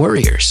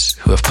Warriors,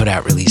 who have put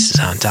out releases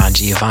on Don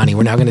Giovanni.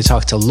 We're now going to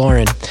talk to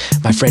Lauren,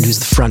 my friend who's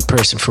the front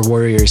person for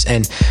Warriors.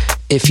 And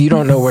if you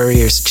don't know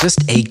Warriors, just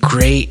a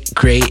great,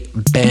 great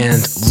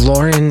band.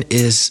 Lauren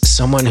is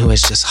someone who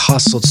has just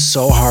hustled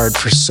so hard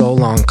for so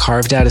long,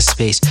 carved out a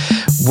space.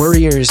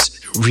 Warriors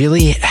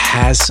really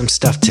has some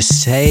stuff to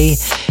say.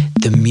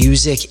 The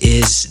music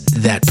is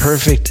that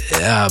perfect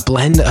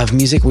blend of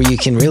music where you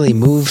can really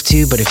move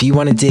to, but if you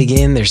want to dig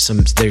in, there's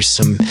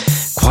some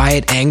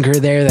quiet anger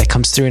there that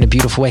comes through in a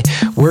beautiful way.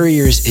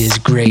 Warriors is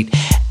great,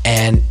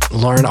 and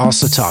Lauren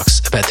also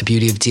talks about the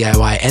beauty of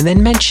DIY and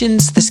then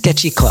mentions the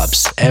sketchy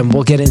clubs, and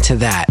we'll get into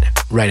that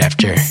right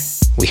after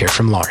we hear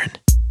from Lauren.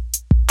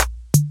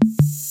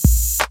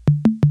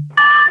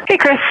 Hey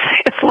Chris,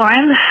 it's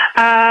Lauren.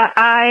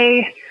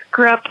 I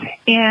grew up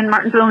in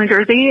Martinsville, New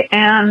Jersey,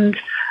 and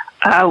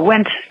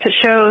went to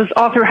shows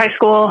all through high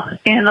school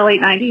in the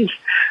late 90s,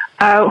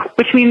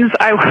 which means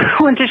I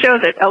went to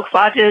shows at Elks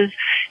Lodges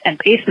and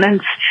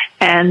basements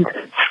and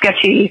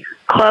sketchy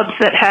clubs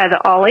that had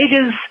all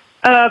ages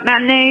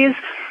matinees,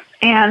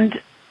 and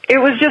it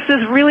was just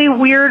this really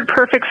weird,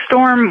 perfect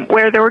storm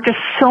where there were just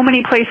so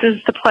many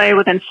places to play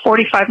within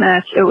 45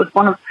 minutes. It was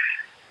one of,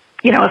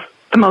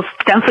 the most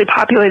densely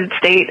populated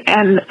state,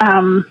 and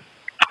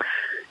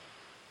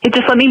it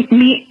just let me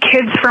meet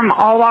kids from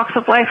all walks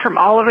of life from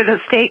all over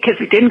the state because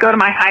we didn't go to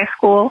my high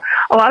school,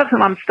 a lot of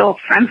whom I'm still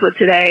friends with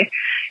today.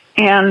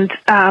 And,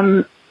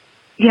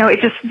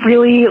 it just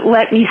really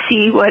let me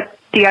see what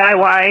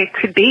DIY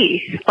could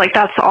be. Like,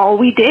 that's all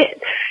we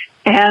did.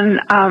 And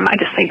I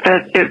just think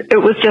that it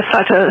was just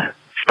such a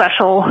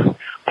special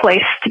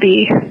place to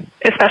be,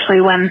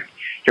 especially when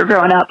you're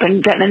growing up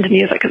and getting into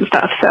music and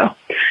stuff. So,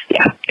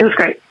 yeah, it was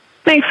great.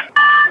 Thanks.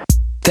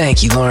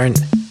 Thank you, Lauren,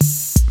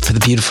 for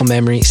the beautiful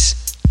memories.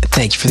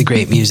 Thank you for the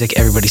great music.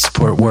 Everybody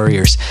support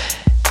Warriors.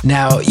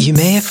 Now, you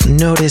may have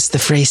noticed the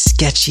phrase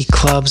sketchy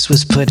clubs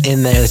was put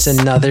in there. It's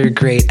another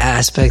great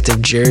aspect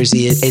of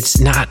Jersey.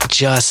 It's not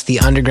just the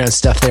underground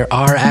stuff. There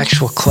are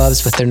actual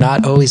clubs, but they're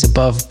not always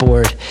above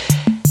board.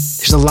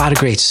 There's a lot of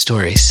great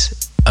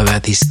stories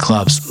about these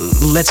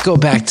clubs. Let's go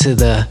back to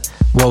the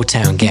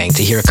Wotown gang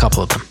to hear a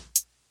couple of them.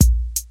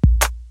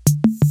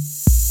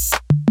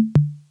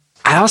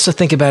 I also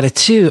think about it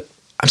too.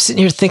 I'm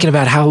sitting here thinking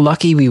about how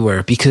lucky we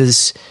were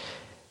because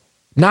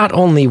not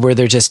only were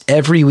there just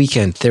every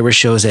weekend, there were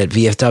shows at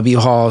VFW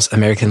halls,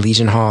 American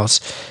Legion halls,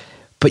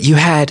 but you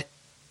had,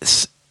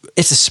 it's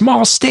a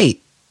small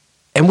state,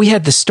 and we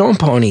had the Stone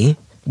Pony,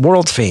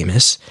 world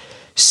famous,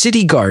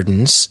 City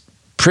Gardens,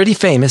 pretty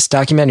famous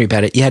documentary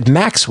about it. You had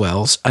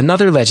Maxwell's,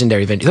 another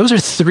legendary venue. Those are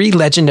 3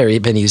 legendary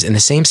venues in the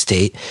same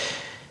state.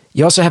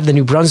 You also have the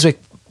New Brunswick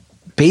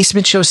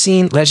basement show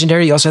scene,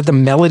 legendary. You also had the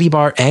Melody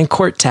Bar and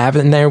Court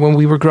Tavern there when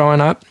we were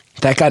growing up.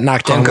 That got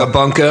knocked down. Hunka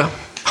Bunka.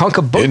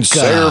 In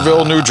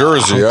Sayreville, New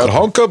Jersey, at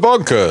Hunka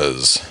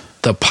Bunkas.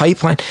 The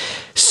Pipeline.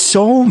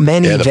 So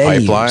many venues. Yeah, the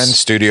Pipeline,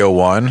 Studio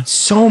One.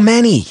 So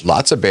many.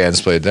 Lots of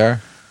bands played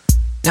there.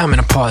 Now I'm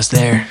going to pause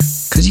there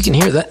because you can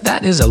hear that.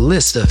 That is a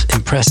list of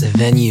impressive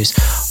venues.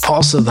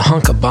 Also, the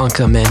Hunka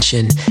Bunka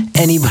mention.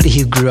 Anybody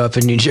who grew up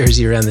in New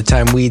Jersey around the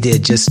time we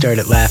did just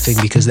started laughing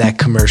because that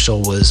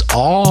commercial was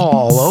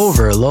all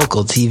over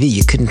local TV.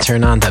 You couldn't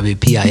turn on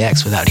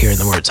WPIX without hearing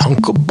the words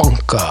Hunka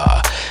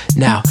Bunka.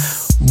 Now,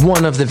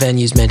 one of the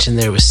venues mentioned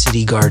there was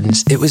City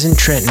Gardens. It was in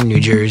Trenton, New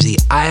Jersey.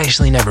 I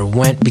actually never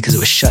went because it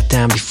was shut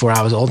down before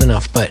I was old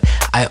enough, but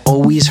I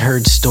always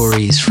heard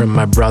stories from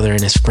my brother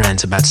and his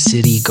friends about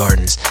City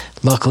Gardens.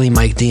 Luckily,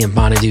 Mike D and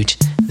Bonaduce,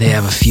 they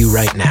have a few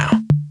right now.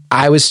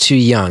 I was too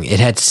young.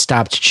 It had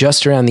stopped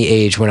just around the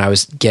age when I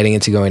was getting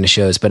into going to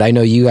shows, but I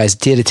know you guys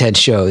did attend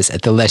shows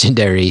at the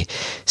legendary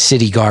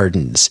City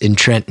Gardens in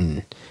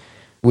Trenton,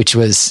 which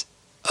was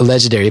a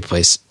legendary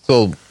place.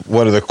 So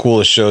one of the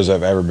coolest shows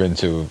I've ever been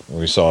to.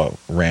 We saw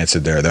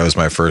Rancid there. That was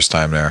my first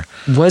time there.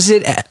 Was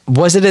it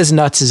as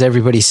nuts as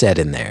everybody said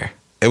in there?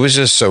 It was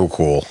just so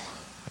cool.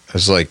 It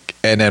was like,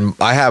 and then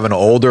I have an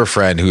older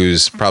friend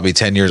who's probably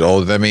 10 years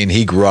older than me, and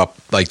he grew up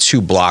like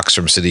 2 blocks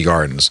from City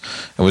Gardens.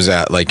 It was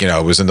at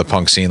it was in the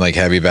punk scene like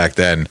heavy back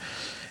then.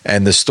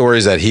 And the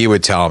stories that he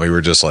would tell me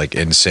were just like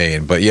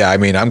insane. But yeah, I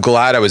mean, I'm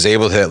glad I was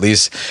able to at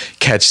least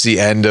catch the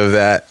end of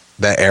that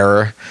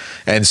era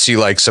and see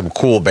like some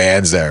cool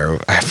bands there.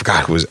 I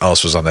forgot who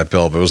else was on that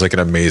bill, but it was like an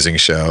amazing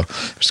show.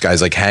 There's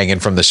guys like hanging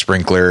from the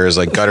sprinklers,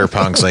 like gutter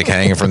punks like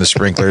hanging from the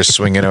sprinklers,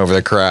 swinging over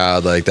the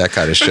crowd, like that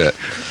kind of shit.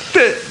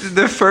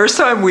 The first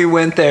time we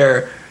went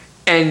there,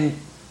 and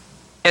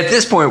at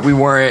this point we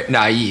weren't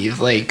naive.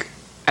 Like,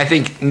 I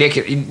think Nick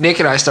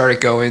and I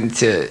started going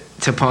to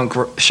punk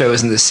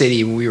shows in the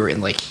city when we were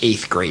in like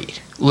 8th grade.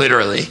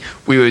 Literally,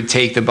 we would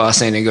take the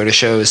bus in and go to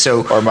shows.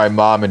 Or my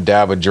mom and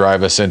dad would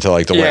drive us into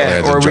like the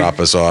wetlands and drop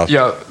us off.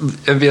 Yeah,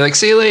 and be like,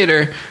 "See you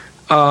later."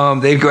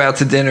 They'd go out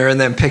to dinner and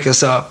then pick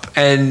us up.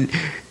 And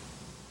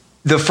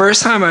the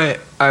first time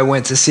I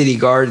went to City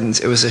Gardens,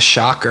 it was a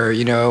shocker.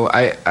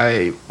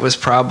 I was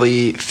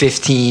probably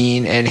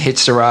 15 and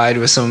hitched a ride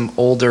with some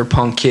older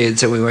punk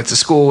kids that we went to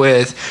school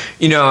with,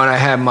 and I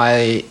had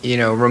my,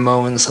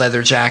 Ramones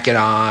leather jacket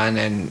on,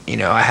 and,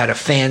 I had a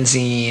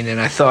fanzine,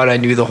 and I thought I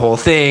knew the whole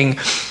thing.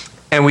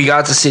 And we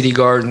got to City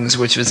Gardens,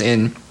 which was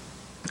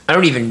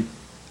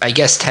I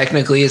guess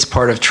technically it's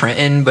part of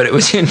Trenton, but it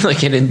was in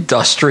like an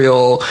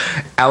industrial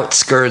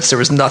outskirts. There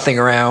was nothing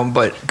around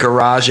but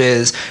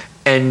garages.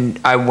 And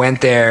I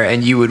went there,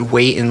 and you would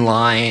wait in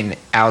line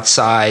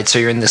outside. So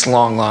you're in this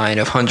long line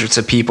of hundreds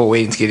of people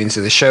waiting to get into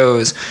the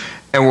shows.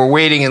 And we're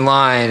waiting in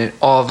line, and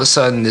all of a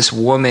sudden this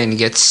woman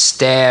gets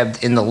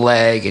stabbed in the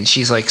leg, and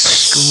she's like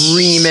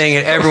screaming,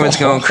 and everyone's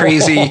going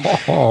crazy.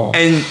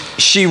 And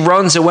she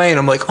runs away, and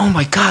I'm like, oh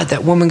my God,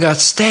 that woman got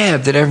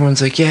stabbed. And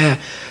everyone's like, yeah.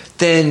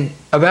 Then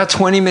about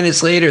 20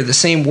 minutes later, the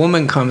same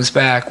woman comes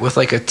back with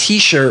like a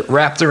T-shirt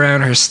wrapped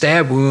around her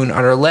stab wound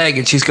on her leg,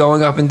 and she's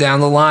going up and down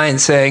the line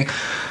saying,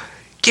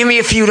 "Give me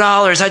a few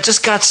dollars. I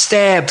just got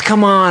stabbed.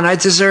 Come on, I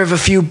deserve a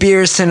few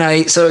beers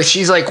tonight." So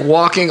she's like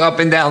walking up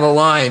and down the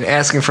line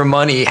asking for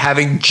money,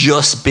 having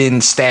just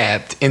been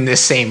stabbed in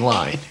this same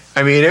line.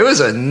 I mean, it was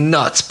a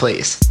nuts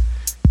place.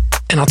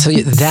 And I'll tell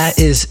you, that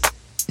is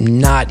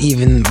not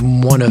even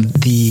one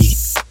of the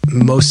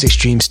most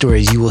extreme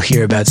stories you will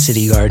hear about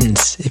City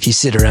Gardens if you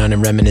sit around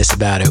and reminisce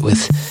about it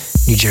with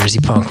New Jersey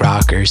punk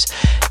rockers.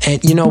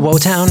 And you know,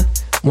 Wotown,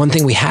 one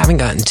thing we haven't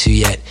gotten to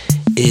yet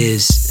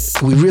is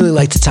we really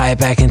like to tie it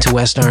back into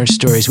West Orange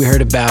stories. We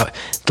heard about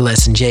the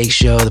Les and Jake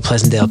show, the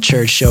Pleasantdale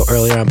Church show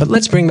earlier on, but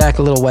let's bring back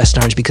a little West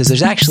Orange because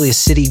there's actually a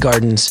City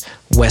Gardens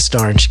West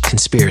Orange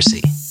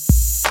conspiracy.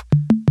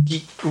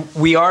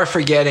 We are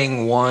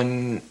forgetting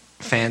one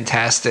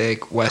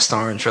fantastic West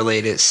Orange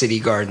related City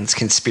Gardens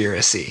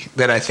conspiracy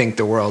that I think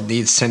the world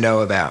needs to know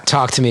about.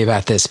 Talk to me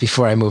about this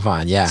before I move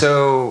on. Yeah.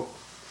 So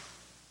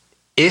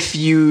if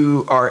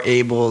you are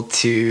able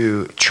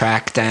to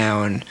track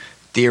down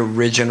the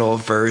original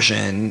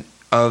version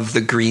of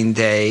the Green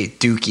Day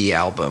Dookie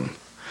album.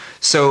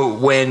 So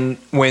when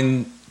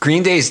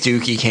Green Day's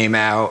Dookie came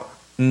out,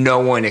 no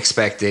one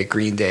expected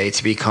Green Day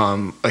to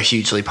become a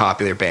hugely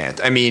popular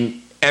band. I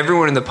mean,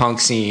 everyone in the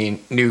punk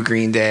scene knew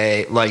Green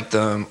Day, liked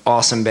them,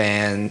 awesome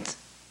band,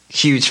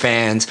 huge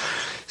fans.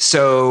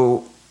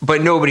 So,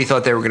 but nobody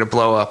thought they were going to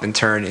blow up and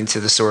turn into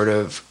the sort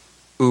of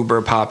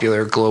uber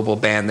popular global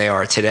band they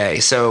are today.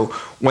 So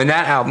when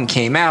that album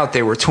came out,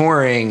 they were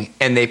touring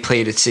and they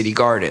played at City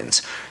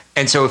Gardens.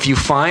 And so if you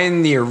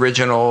find the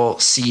original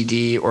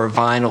CD or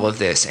vinyl of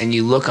this and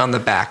you look on the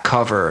back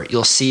cover,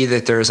 you'll see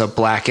that there's a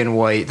black and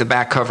white, the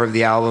back cover of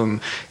the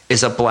album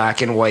is a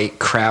black and white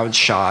crowd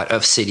shot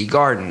of City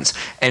Gardens.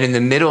 And in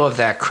the middle of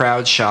that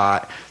crowd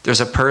shot, there's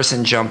a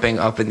person jumping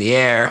up in the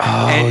air.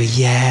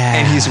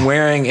 And he's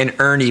wearing an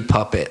Ernie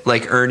puppet,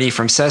 like Ernie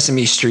from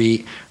Sesame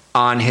Street,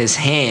 on his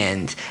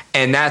hand.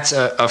 And that's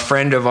a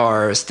friend of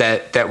ours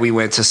that we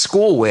went to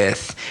school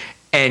with.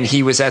 And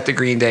he was at the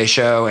Green Day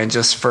show, and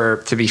just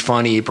to be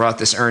funny, he brought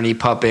this Ernie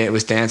puppet,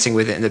 was dancing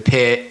with it in the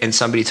pit, and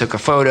somebody took a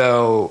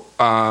photo.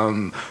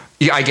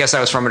 I guess that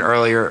was from an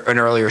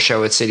earlier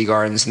show at City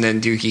Gardens, and then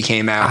Dookie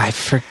came out. I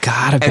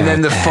forgot about that. And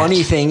then the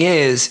funny thing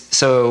is,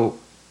 so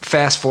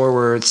fast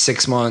forward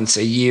 6 months,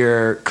 a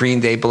year,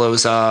 Green Day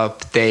blows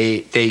up.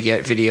 They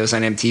get videos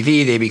on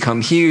MTV. They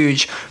become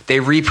huge. They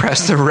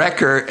repress the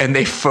record and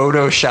they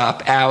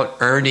Photoshop out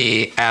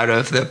Ernie out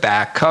of the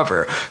back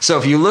cover. So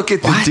if you look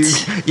at the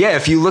Dookie,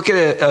 if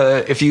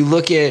you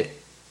look at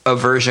a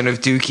version of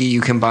Dookie you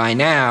can buy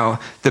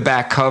now, the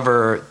back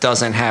cover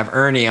doesn't have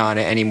Ernie on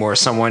it anymore.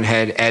 Someone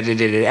had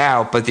edited it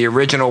out, but the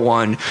original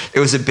one,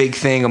 it was a big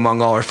thing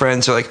among all our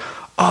friends. They're like,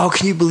 oh,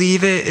 can you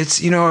believe it?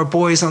 It's, our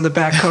boy's on the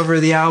back cover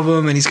of the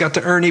album, and he's got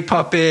the Ernie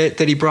puppet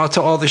that he brought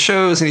to all the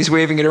shows, and he's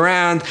waving it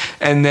around.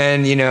 And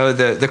then,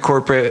 the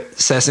corporate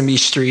Sesame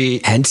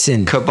Street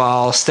Henson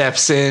cabal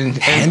steps in.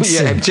 And,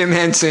 Jim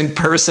Henson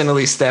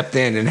personally stepped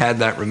in and had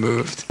that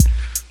removed.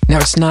 Now,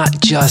 it's not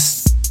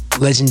just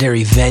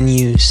legendary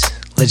venues,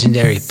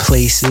 legendary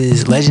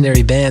places,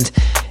 legendary bands.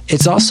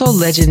 It's also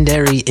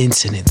legendary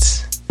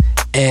incidents.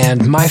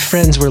 And my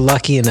friends were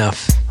lucky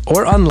enough,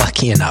 or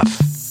unlucky enough,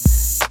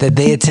 that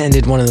they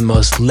attended one of the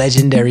most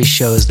legendary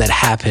shows that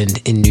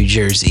happened in New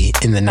Jersey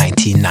in the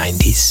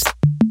 1990s.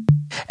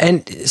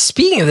 And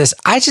speaking of this,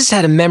 I just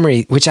had a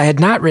memory, which I had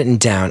not written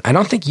down. I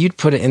don't think you'd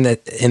put it in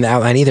the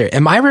outline either.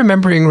 Am I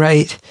remembering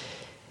right?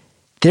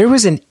 There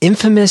was an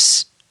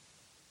infamous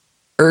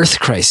Earth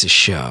Crisis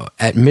show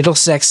at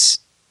Middlesex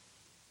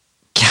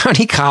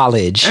County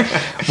College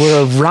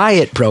where a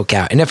riot broke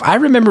out. And if I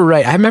remember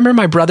right, I remember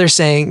my brother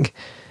saying,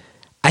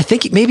 I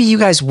think maybe you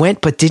guys went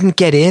but didn't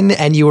get in,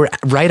 and you were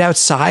right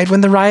outside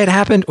when the riot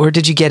happened, or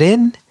did you get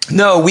in?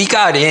 No, we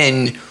got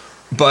in,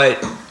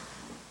 but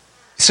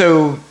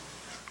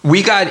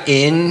we got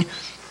in,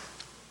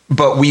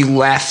 but we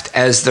left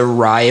as the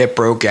riot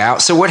broke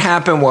out. So what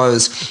happened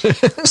was,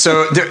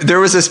 there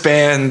was this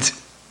band,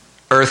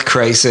 Earth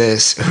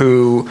Crisis,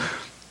 who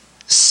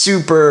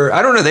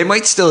I don't know, they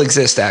might still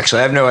exist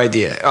actually, I have no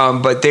idea.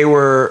 But they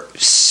were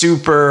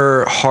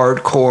super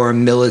hardcore,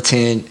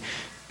 militant,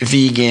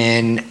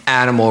 vegan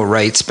animal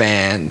rights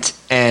band,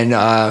 and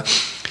a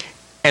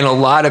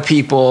lot of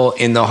people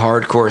in the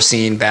hardcore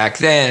scene back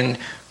then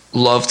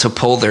loved to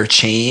pull their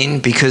chain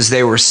because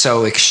they were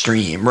so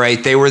extreme,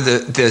 right? They were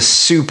the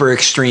super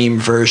extreme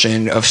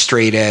version of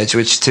straight edge,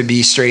 which, to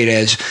be straight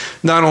edge,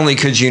 not only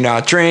could you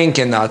not drink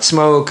and not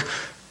smoke,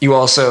 you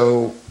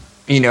also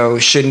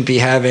shouldn't be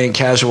having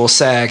casual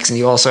sex, and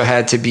you also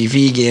had to be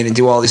vegan and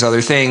do all these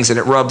other things, and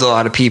it rubbed a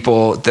lot of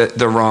people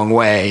the wrong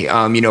way.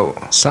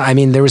 So, I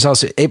mean, there was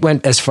also, it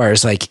went as far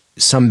as like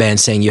some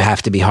bands saying you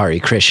have to be Hare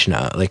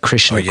Krishna, like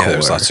Krishna. Oh yeah, core,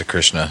 there's lots of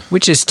Krishna.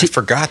 Which is, I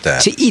forgot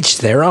that. To each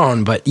their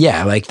own, but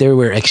yeah, like there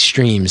were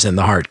extremes in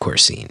the hardcore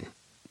scene,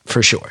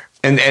 for sure.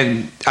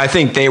 And I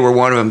think they were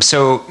one of them.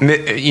 So,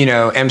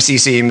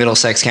 MCC,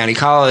 Middlesex County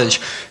College,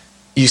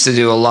 used to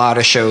do a lot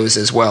of shows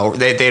as well.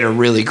 They had a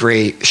really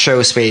great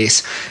show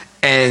space.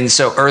 And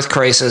so Earth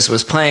Crisis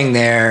was playing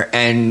there,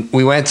 and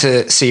we went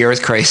to see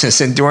Earth Crisis.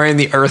 And during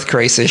the Earth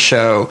Crisis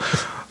show,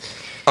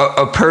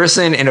 a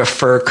person in a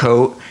fur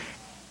coat,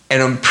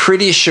 and I'm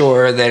pretty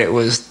sure that it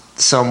was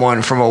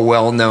someone from a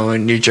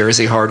well-known New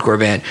Jersey hardcore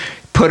band,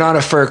 put on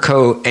a fur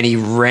coat and he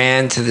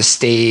ran to the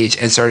stage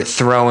and started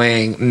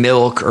throwing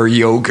milk or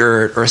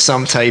yogurt or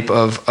some type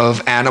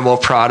of animal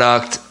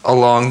product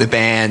along the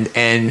band,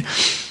 and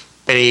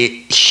a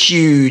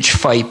huge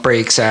fight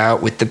breaks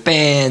out with the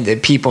band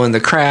and people in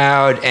the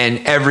crowd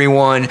and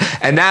everyone.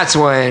 And that's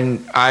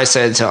when I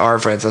said to our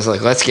friends, I was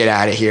like, let's get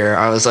out of here.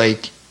 I was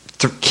like,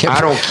 I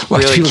don't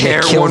really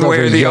care one way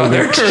or the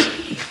other.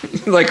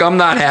 Like, I'm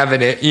not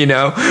having it, you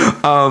know?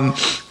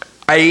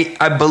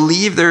 I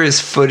believe there is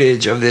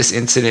footage of this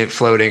incident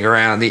floating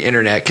around the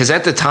internet, because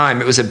at the time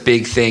it was a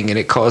big thing and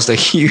it caused a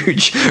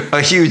huge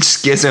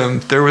schism.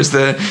 There was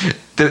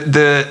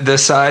the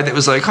side that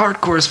was like,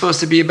 hardcore is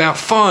supposed to be about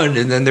fun,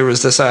 and then there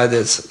was the side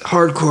that's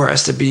hardcore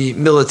has to be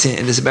militant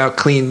and is about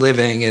clean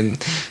living, and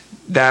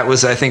that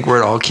was, I think, where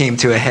it all came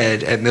to a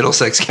head at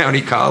Middlesex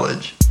County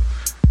College.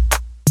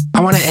 I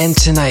want to end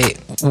tonight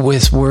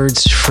with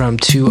words from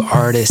two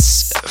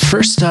artists.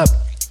 First up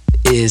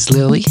is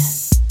Lily.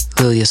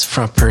 Lily is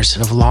front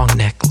person of Long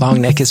Neck.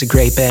 Long Neck is a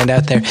great band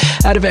out there.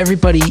 Out of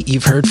everybody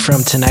you've heard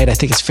from tonight, I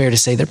think it's fair to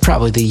say they're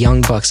probably the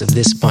young bucks of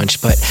this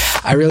bunch, but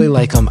I really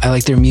like them. I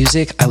like their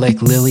music. I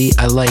like Lily.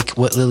 I like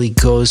what Lily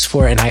goes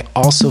for, and I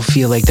also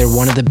feel like they're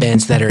one of the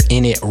bands that are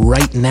in it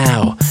right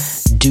now,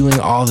 doing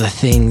all the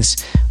things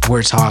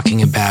we're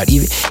talking about.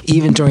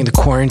 Even during the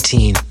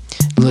quarantine,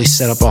 Lily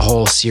set up a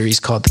whole series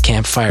called The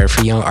Campfire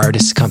for young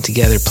artists to come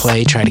together,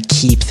 play, try to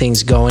keep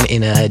things going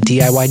in a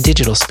DIY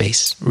digital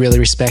space. Really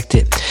respect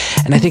it.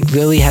 And I think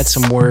Lily had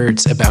some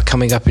words about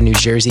coming up in New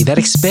Jersey that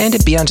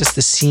expanded beyond just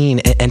the scene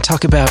and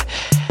talk about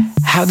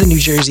how the New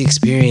Jersey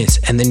experience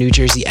and the New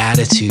Jersey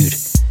attitude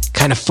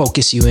kind of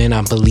focus you in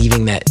on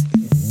believing that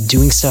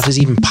doing stuff is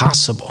even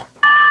possible.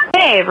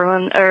 Hey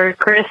everyone, or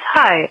Chris,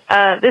 hi.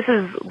 This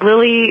is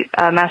Lily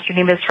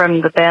Mastronemus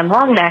from the band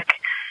Long Neck.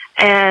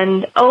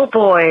 And oh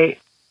boy,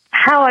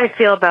 how I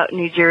feel about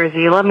New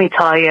Jersey, let me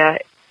tell you,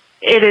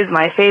 it is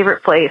my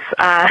favorite place.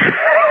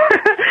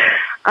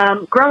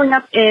 Growing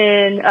up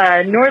in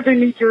northern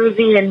New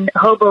Jersey and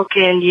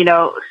Hoboken, you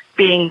know,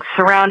 being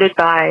surrounded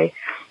by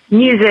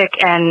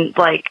music and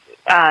like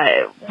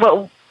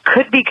what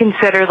could be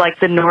considered like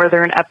the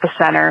northern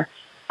epicenter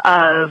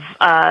of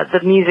the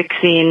music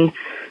scene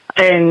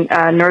in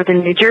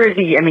northern New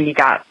Jersey. I mean, you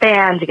got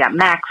bands, you got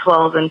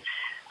Maxwell's, and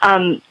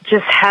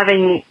just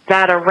having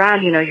that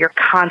around, you know, you're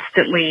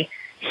constantly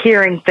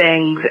hearing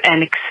things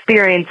and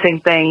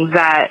experiencing things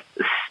that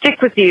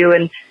stick with you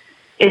and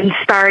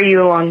inspire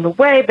you along the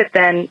way. But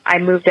then I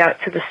moved out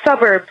to the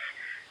suburbs,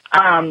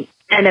 and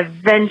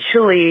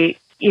eventually,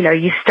 you know,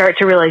 you start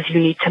to realize you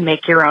need to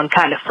make your own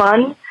kind of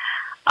fun.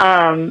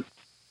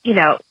 You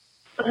know,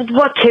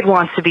 what kid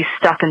wants to be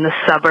stuck in the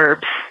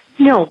suburbs?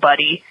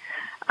 Nobody.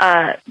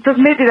 But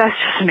maybe that's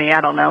just me.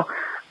 I don't know.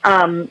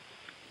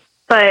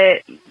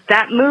 But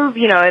that move,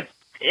 you know,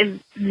 it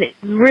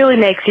really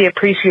makes you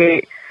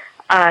appreciate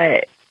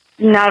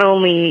not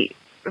only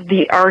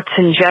the arts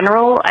in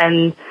general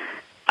and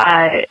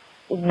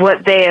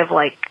what they have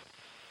like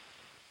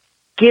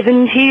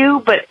given to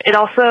you, but it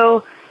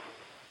also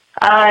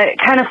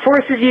kind of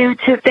forces you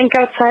to think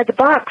outside the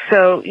box.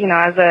 So, you know,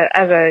 as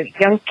a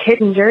young kid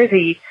in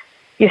Jersey,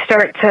 you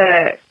start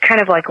to kind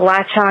of like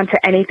latch on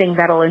to anything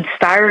that'll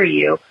inspire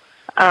you.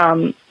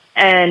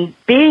 And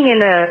being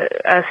in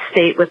a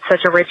state with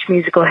such a rich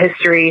musical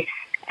history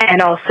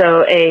and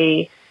also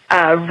a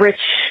rich,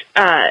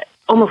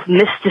 almost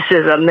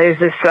mysticism, there's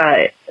this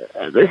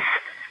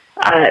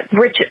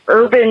rich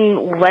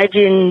urban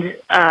legend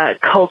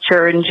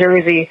culture in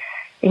Jersey,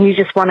 and you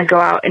just want to go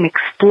out and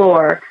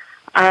explore.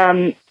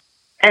 And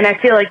I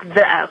feel like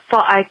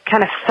I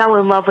kind of fell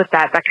in love with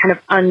that kind of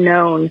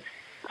unknown,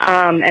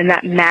 and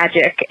that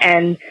magic.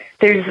 And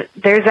there's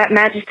that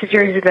magic to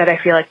Jersey that I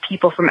feel like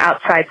people from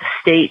outside the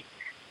state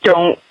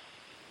don't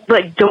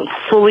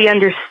fully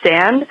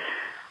understand.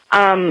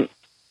 But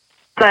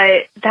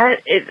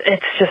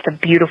it's just a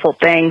beautiful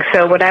thing.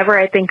 So whenever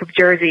I think of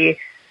Jersey,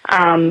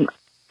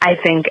 I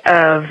think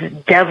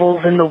of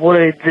devils in the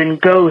woods and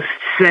ghosts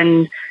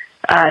and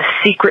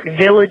secret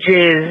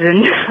villages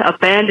and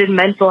abandoned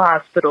mental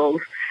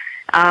hospitals.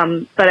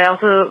 But I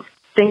also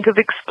think of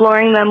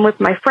exploring them with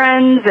my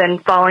friends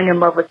and falling in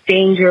love with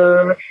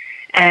danger.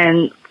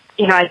 And,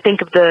 you know, I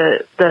think of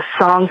the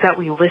songs that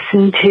we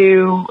listened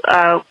to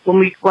when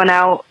we went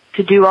out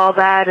to do all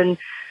that. And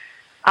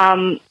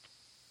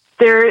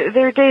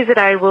there are days that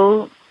I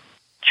will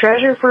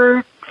treasure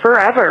for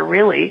forever,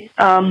 really.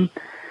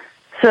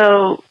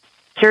 So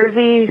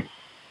Jersey,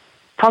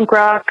 punk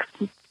rock,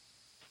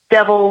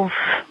 devils,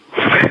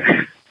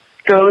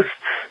 ghosts,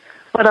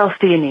 what else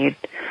do you need?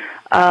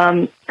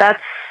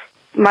 That's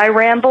my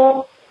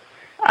ramble.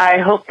 I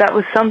hope that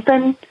was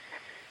something.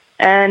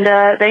 And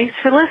thanks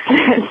for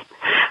listening.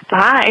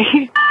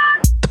 Bye.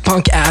 The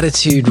punk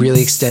attitude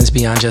really extends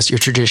beyond just your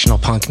traditional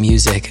punk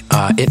music.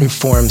 It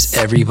informs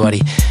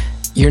everybody.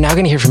 You're now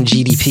going to hear from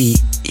GDP.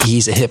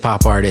 He's a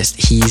hip-hop artist.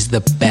 He's the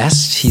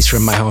best. He's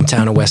from my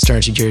hometown of West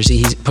Orange, New Jersey.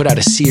 He's put out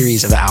a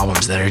series of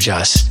albums that are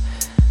just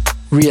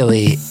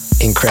really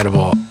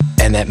incredible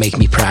and that make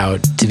me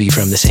proud to be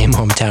from the same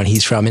hometown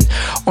he's from. And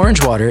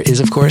Orange Water is,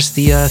 of course,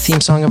 the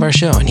theme song of our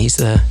show, and he's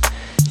the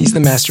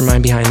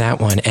mastermind behind that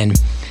one. And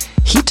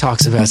he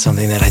talks about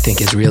something that I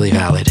think is really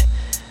valid,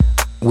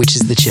 which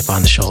is the chip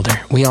on the shoulder.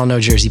 We all know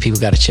Jersey people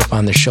got a chip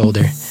on their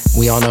shoulder.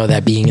 We all know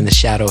that being in the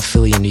shadow of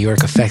Philly and New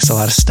York affects a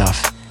lot of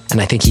stuff.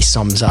 And I think he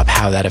sums up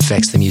how that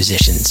affects the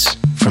musicians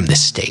from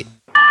this state.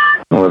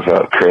 What's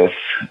up, Chris?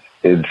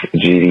 It's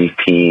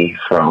GDP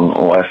from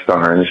West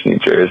Orange, New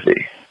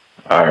Jersey,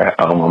 our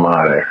alma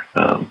mater.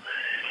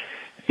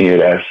 You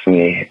had asked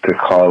me to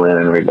call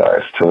in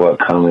regards to what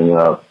coming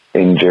up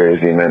in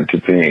Jersey meant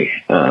to me.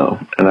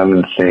 And I've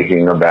been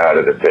thinking about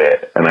it a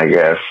bit, and I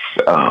guess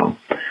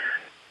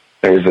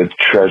there's a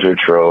treasure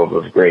trove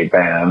of great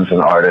bands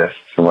and artists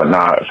and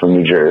whatnot from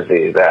New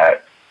Jersey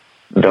that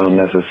don't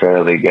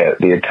necessarily get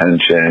the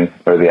attention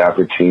or the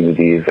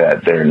opportunities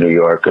that their New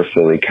York or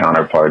Philly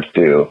counterparts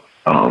do.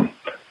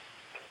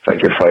 It's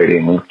like you're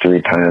fighting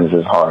 3 times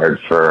as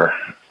hard for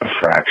a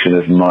fraction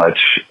as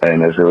much,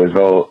 and as a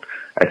result,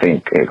 I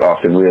think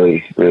often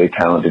really, really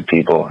talented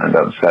people end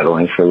up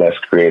settling for less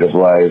creative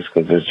lives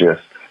because there's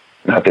just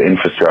not the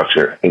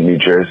infrastructure in New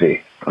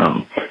Jersey.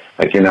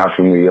 Like, you're not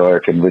from New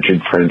York and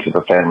Richard Prince is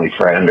a family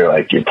friend, or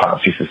like your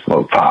pops used to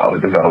smoke pot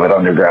with the Velvet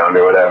Underground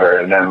or whatever,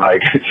 and then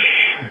like,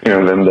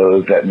 then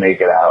those that make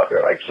it out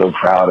are like so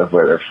proud of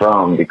where they're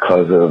from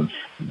because of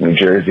New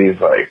Jersey's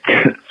like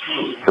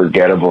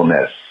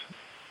forgettableness.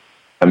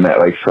 I met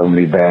like so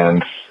many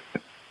bands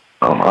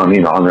on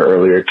their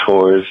earlier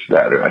tours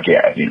that are like,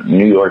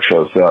 New York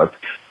shows suck,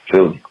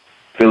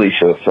 Philly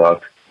shows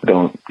suck,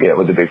 don't get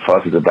what the big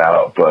fuss is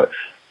about, but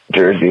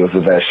Jersey was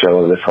the best show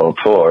of this whole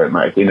tour, and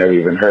like we never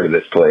even heard of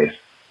this place.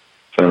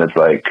 So then it's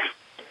like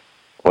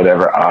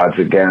whatever odds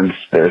against,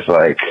 there's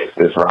like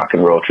this rock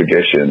and roll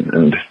tradition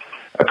and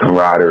a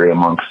camaraderie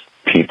amongst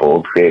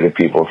people, creative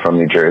people from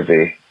New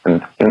Jersey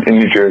and in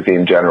New Jersey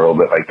in general,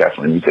 but like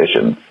definitely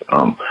musicians.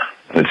 And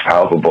it's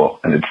palpable,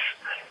 and it's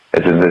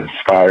as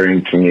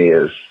inspiring to me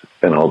as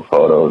in old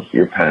photos,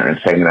 your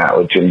parents hanging out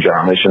with Jim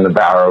Jarmusch in the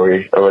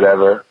Bowery or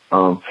whatever.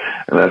 And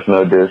that's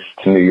no diss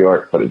to New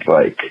York, but it's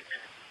like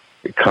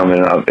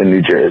coming up in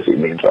New Jersey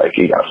means like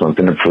you got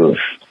something to prove.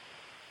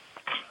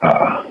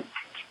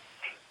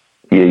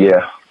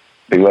 Yeah.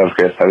 Big love,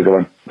 Chris. Have a good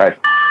one. Bye.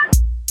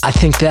 I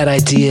think that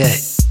idea,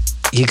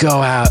 you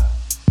go out,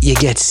 you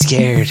get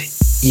scared,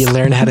 you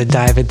learn how to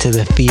dive into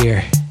the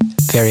fear.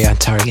 Very on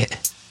target.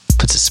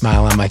 Puts a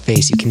smile on my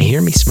face. You can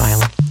hear me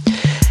smiling.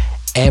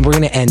 And we're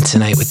going to end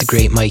tonight with the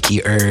great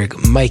Mikey Erg.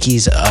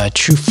 Mikey's a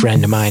true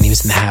friend of mine. He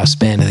was in the house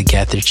band of the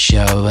Gethard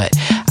Show, but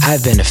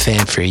I've been a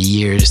fan for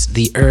years.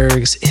 The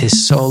Ergs,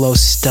 his solo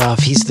stuff.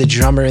 He's the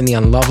drummer in the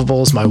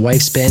Unlovables, my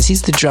wife's bands.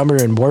 He's the drummer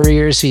in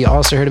Warriors, who you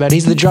also heard about.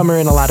 He's the drummer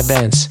in a lot of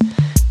bands.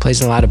 Plays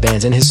in a lot of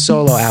bands. And his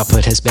solo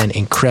output has been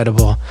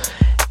incredible.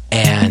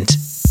 And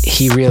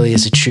he really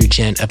is a true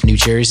gent of New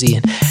Jersey.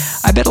 And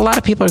I bet a lot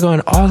of people are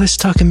going, all this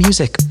talk of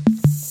music.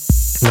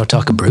 No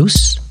talk of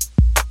Bruce?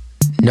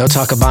 No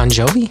talk of Bon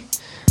Jovi?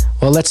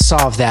 Well, let's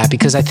solve that,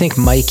 because I think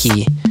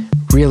Mikey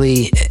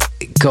really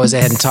goes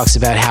ahead and talks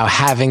about how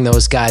having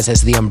those guys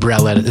as the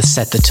umbrella to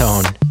set the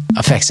tone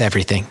affects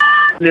everything.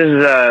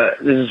 This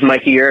is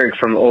Mikey Erg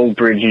from Old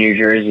Bridge, New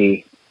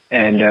Jersey,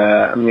 and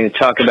I'm going to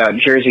talk about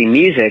Jersey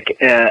music.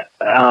 It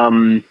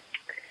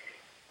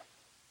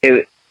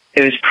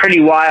was pretty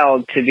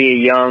wild to be a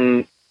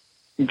young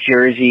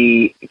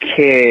Jersey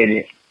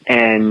kid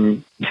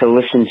and to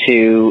listen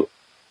to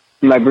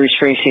my Bruce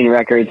Springsteen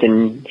records,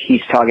 and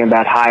he's talking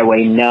about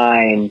Highway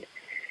 9,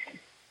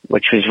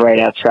 which was right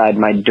outside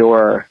my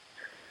door.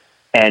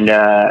 And,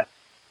 to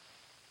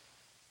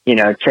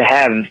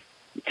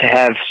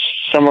have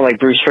someone like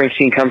Bruce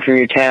Springsteen come from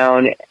your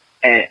town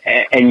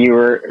and you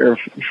were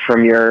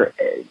from your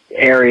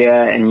area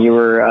and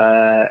you're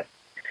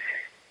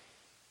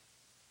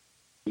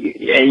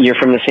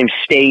from the same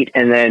state,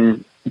 and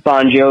then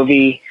Bon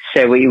Jovi,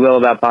 say what you will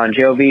about Bon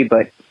Jovi,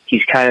 but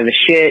he's kind of the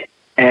shit.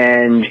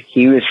 And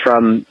he was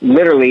from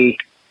literally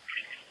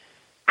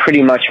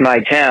pretty much my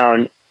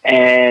town,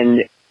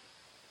 and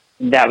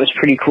that was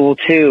pretty cool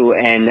too.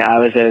 And I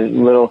was a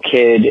little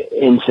kid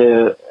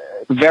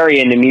very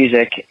into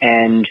music,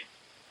 and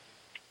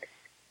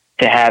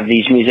to have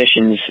these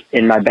musicians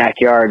in my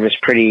backyard was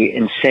pretty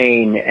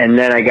insane. And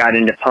then I got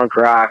into punk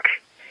rock,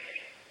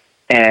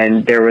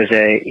 and there was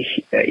a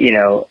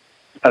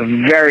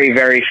very,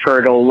 very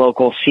fertile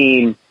local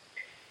scene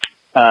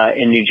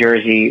in New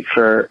Jersey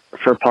for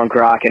punk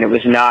rock, and it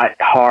was not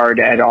hard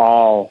at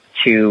all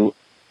to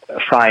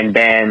find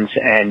bands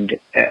and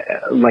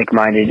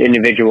like-minded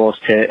individuals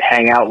to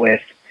hang out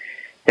with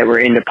that were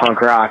into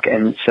punk rock.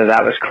 And so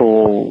that was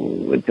cool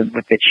with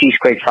the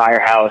Cheesequake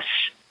Firehouse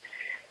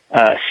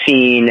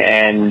scene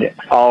and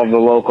all of the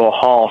local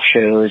hall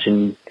shows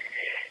and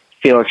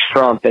Felix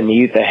Frump and the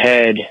Youth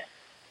Ahead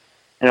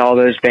and all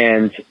those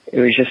bands. It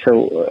was just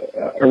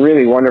a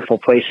really wonderful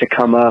place to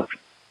come up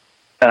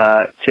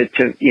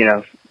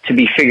to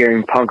be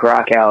figuring punk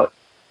rock out,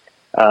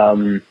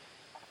 and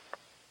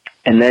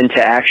then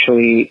to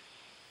actually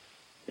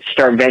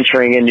start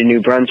venturing into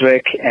New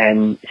Brunswick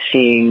and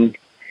seeing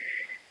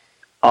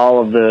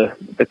all of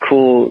the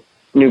cool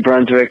New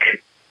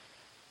Brunswick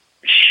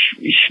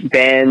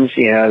bands,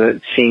 you know,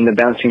 seeing the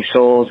Bouncing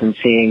Souls and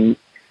seeing,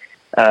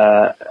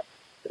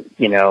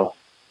 you know,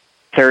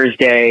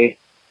 Thursday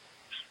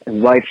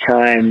and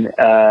Lifetime.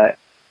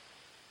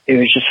 It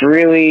was just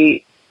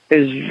really,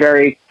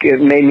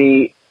 it made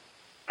me,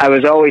 I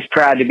was always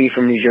proud to be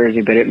from New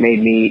Jersey, but it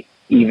made me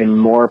even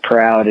more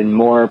proud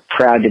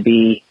to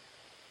be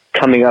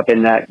coming up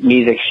in that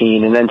music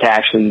scene, and then to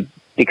actually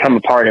become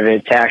a part of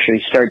it, to actually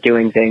start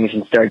doing things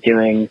and start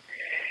doing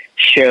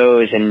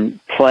shows and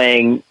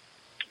playing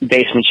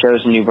basement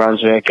shows in New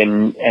Brunswick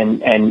and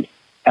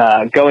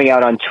going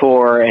out on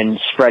tour and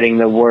spreading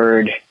the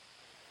word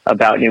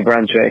about New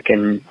Brunswick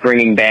and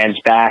bringing bands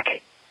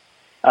back.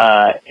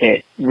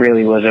 It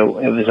really was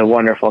a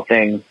wonderful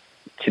thing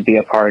to be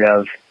a part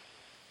of.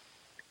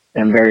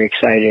 I'm very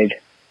excited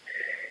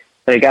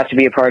that I got to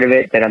be a part of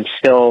it, that I'm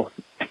still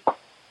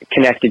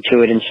connected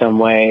to it in some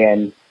way.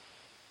 And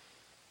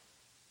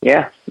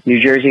yeah, New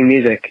Jersey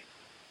music,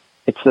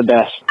 it's the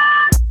best.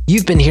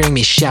 You've been hearing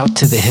me shout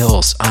to the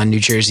hills on New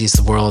Jersey is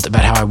the World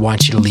about how I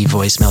want you to leave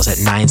voicemails at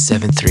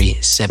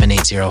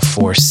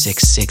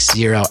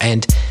 973-780-4660.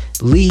 And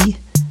Lee,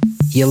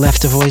 you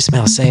left a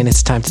voicemail saying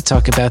it's time to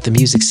talk about the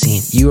music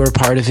scene. You are a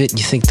part of it and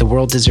you think the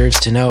world deserves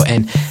to know.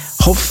 And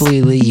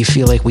hopefully, Lee, you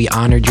feel like we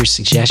honored your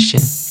suggestion.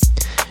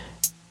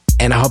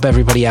 And I hope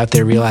everybody out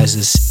there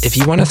realizes if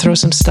you want to throw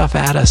some stuff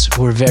at us,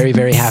 we're very,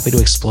 very happy to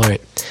explore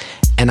it.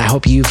 And I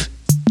hope you've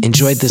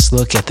enjoyed this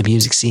look at the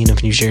music scene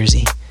of New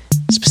Jersey,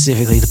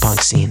 specifically the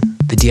punk scene,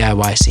 the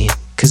DIY scene,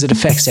 because it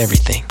affects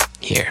everything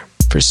here.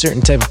 For a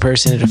certain type of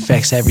person, it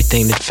affects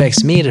everything. It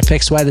affects me. It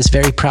affects why this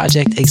very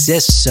project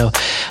exists. So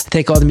I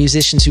thank all the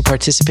musicians who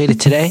participated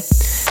today.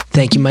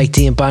 Thank you, Mike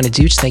D and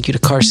Bonaduce. Thank you to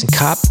Carson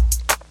Kopp.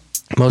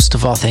 Most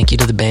of all, thank you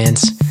to the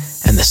bands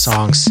and the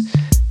songs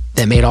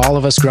that made all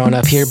of us growing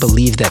up here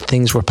believe that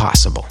things were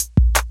possible.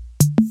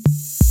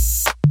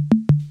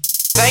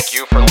 Thank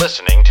you for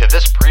listening to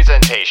this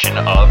presentation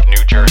of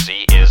New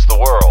Jersey is the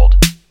World.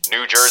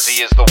 New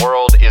Jersey is the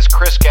World is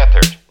Chris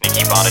Gethard,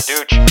 Nikki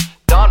Bonaduce,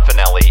 Don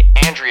Finelli,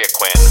 Andrea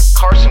Quinn,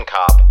 Carson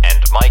Kopp,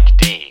 and Mike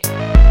D.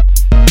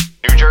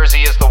 New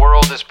Jersey is the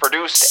World is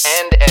produced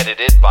and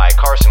edited by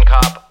Carson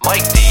Kopp,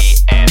 Mike D,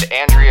 and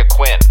Andrea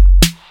Quinn.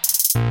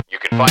 You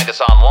can find us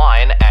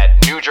online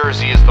at New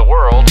Jersey is the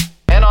World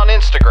and on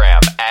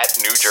Instagram at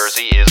New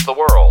Jersey is the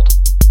World.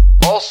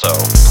 Also,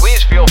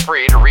 please feel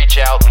free to reach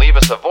out and leave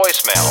us a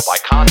voicemail by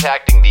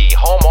contacting the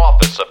home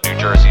office of New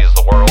Jersey is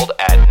the World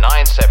at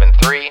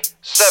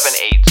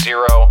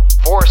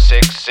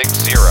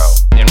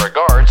 973-780-4660 in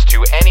regards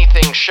to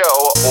anything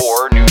show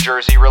or New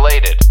Jersey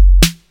related.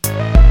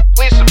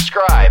 Please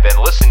subscribe and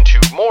listen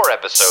to more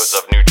episodes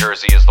of New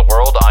Jersey is the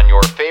World on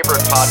your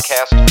favorite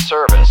podcast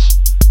service.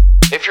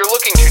 If you're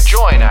looking to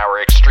join our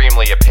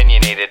extremely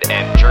opinionated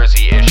and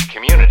Jersey-ish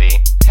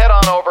community, head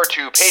on over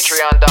to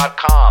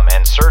patreon.com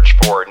and search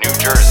for New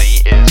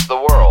Jersey is the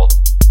World.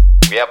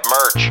 We have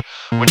merch,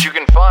 which you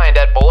can find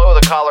at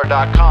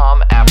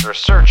belowthecollar.com after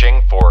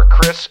searching for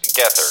Chris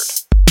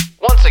Gethard.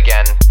 Once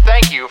again,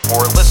 thank you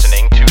for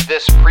listening to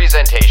this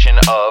presentation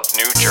of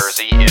New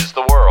Jersey is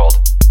the World.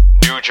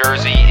 New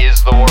Jersey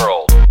is the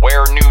World,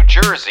 where New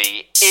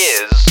Jersey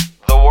is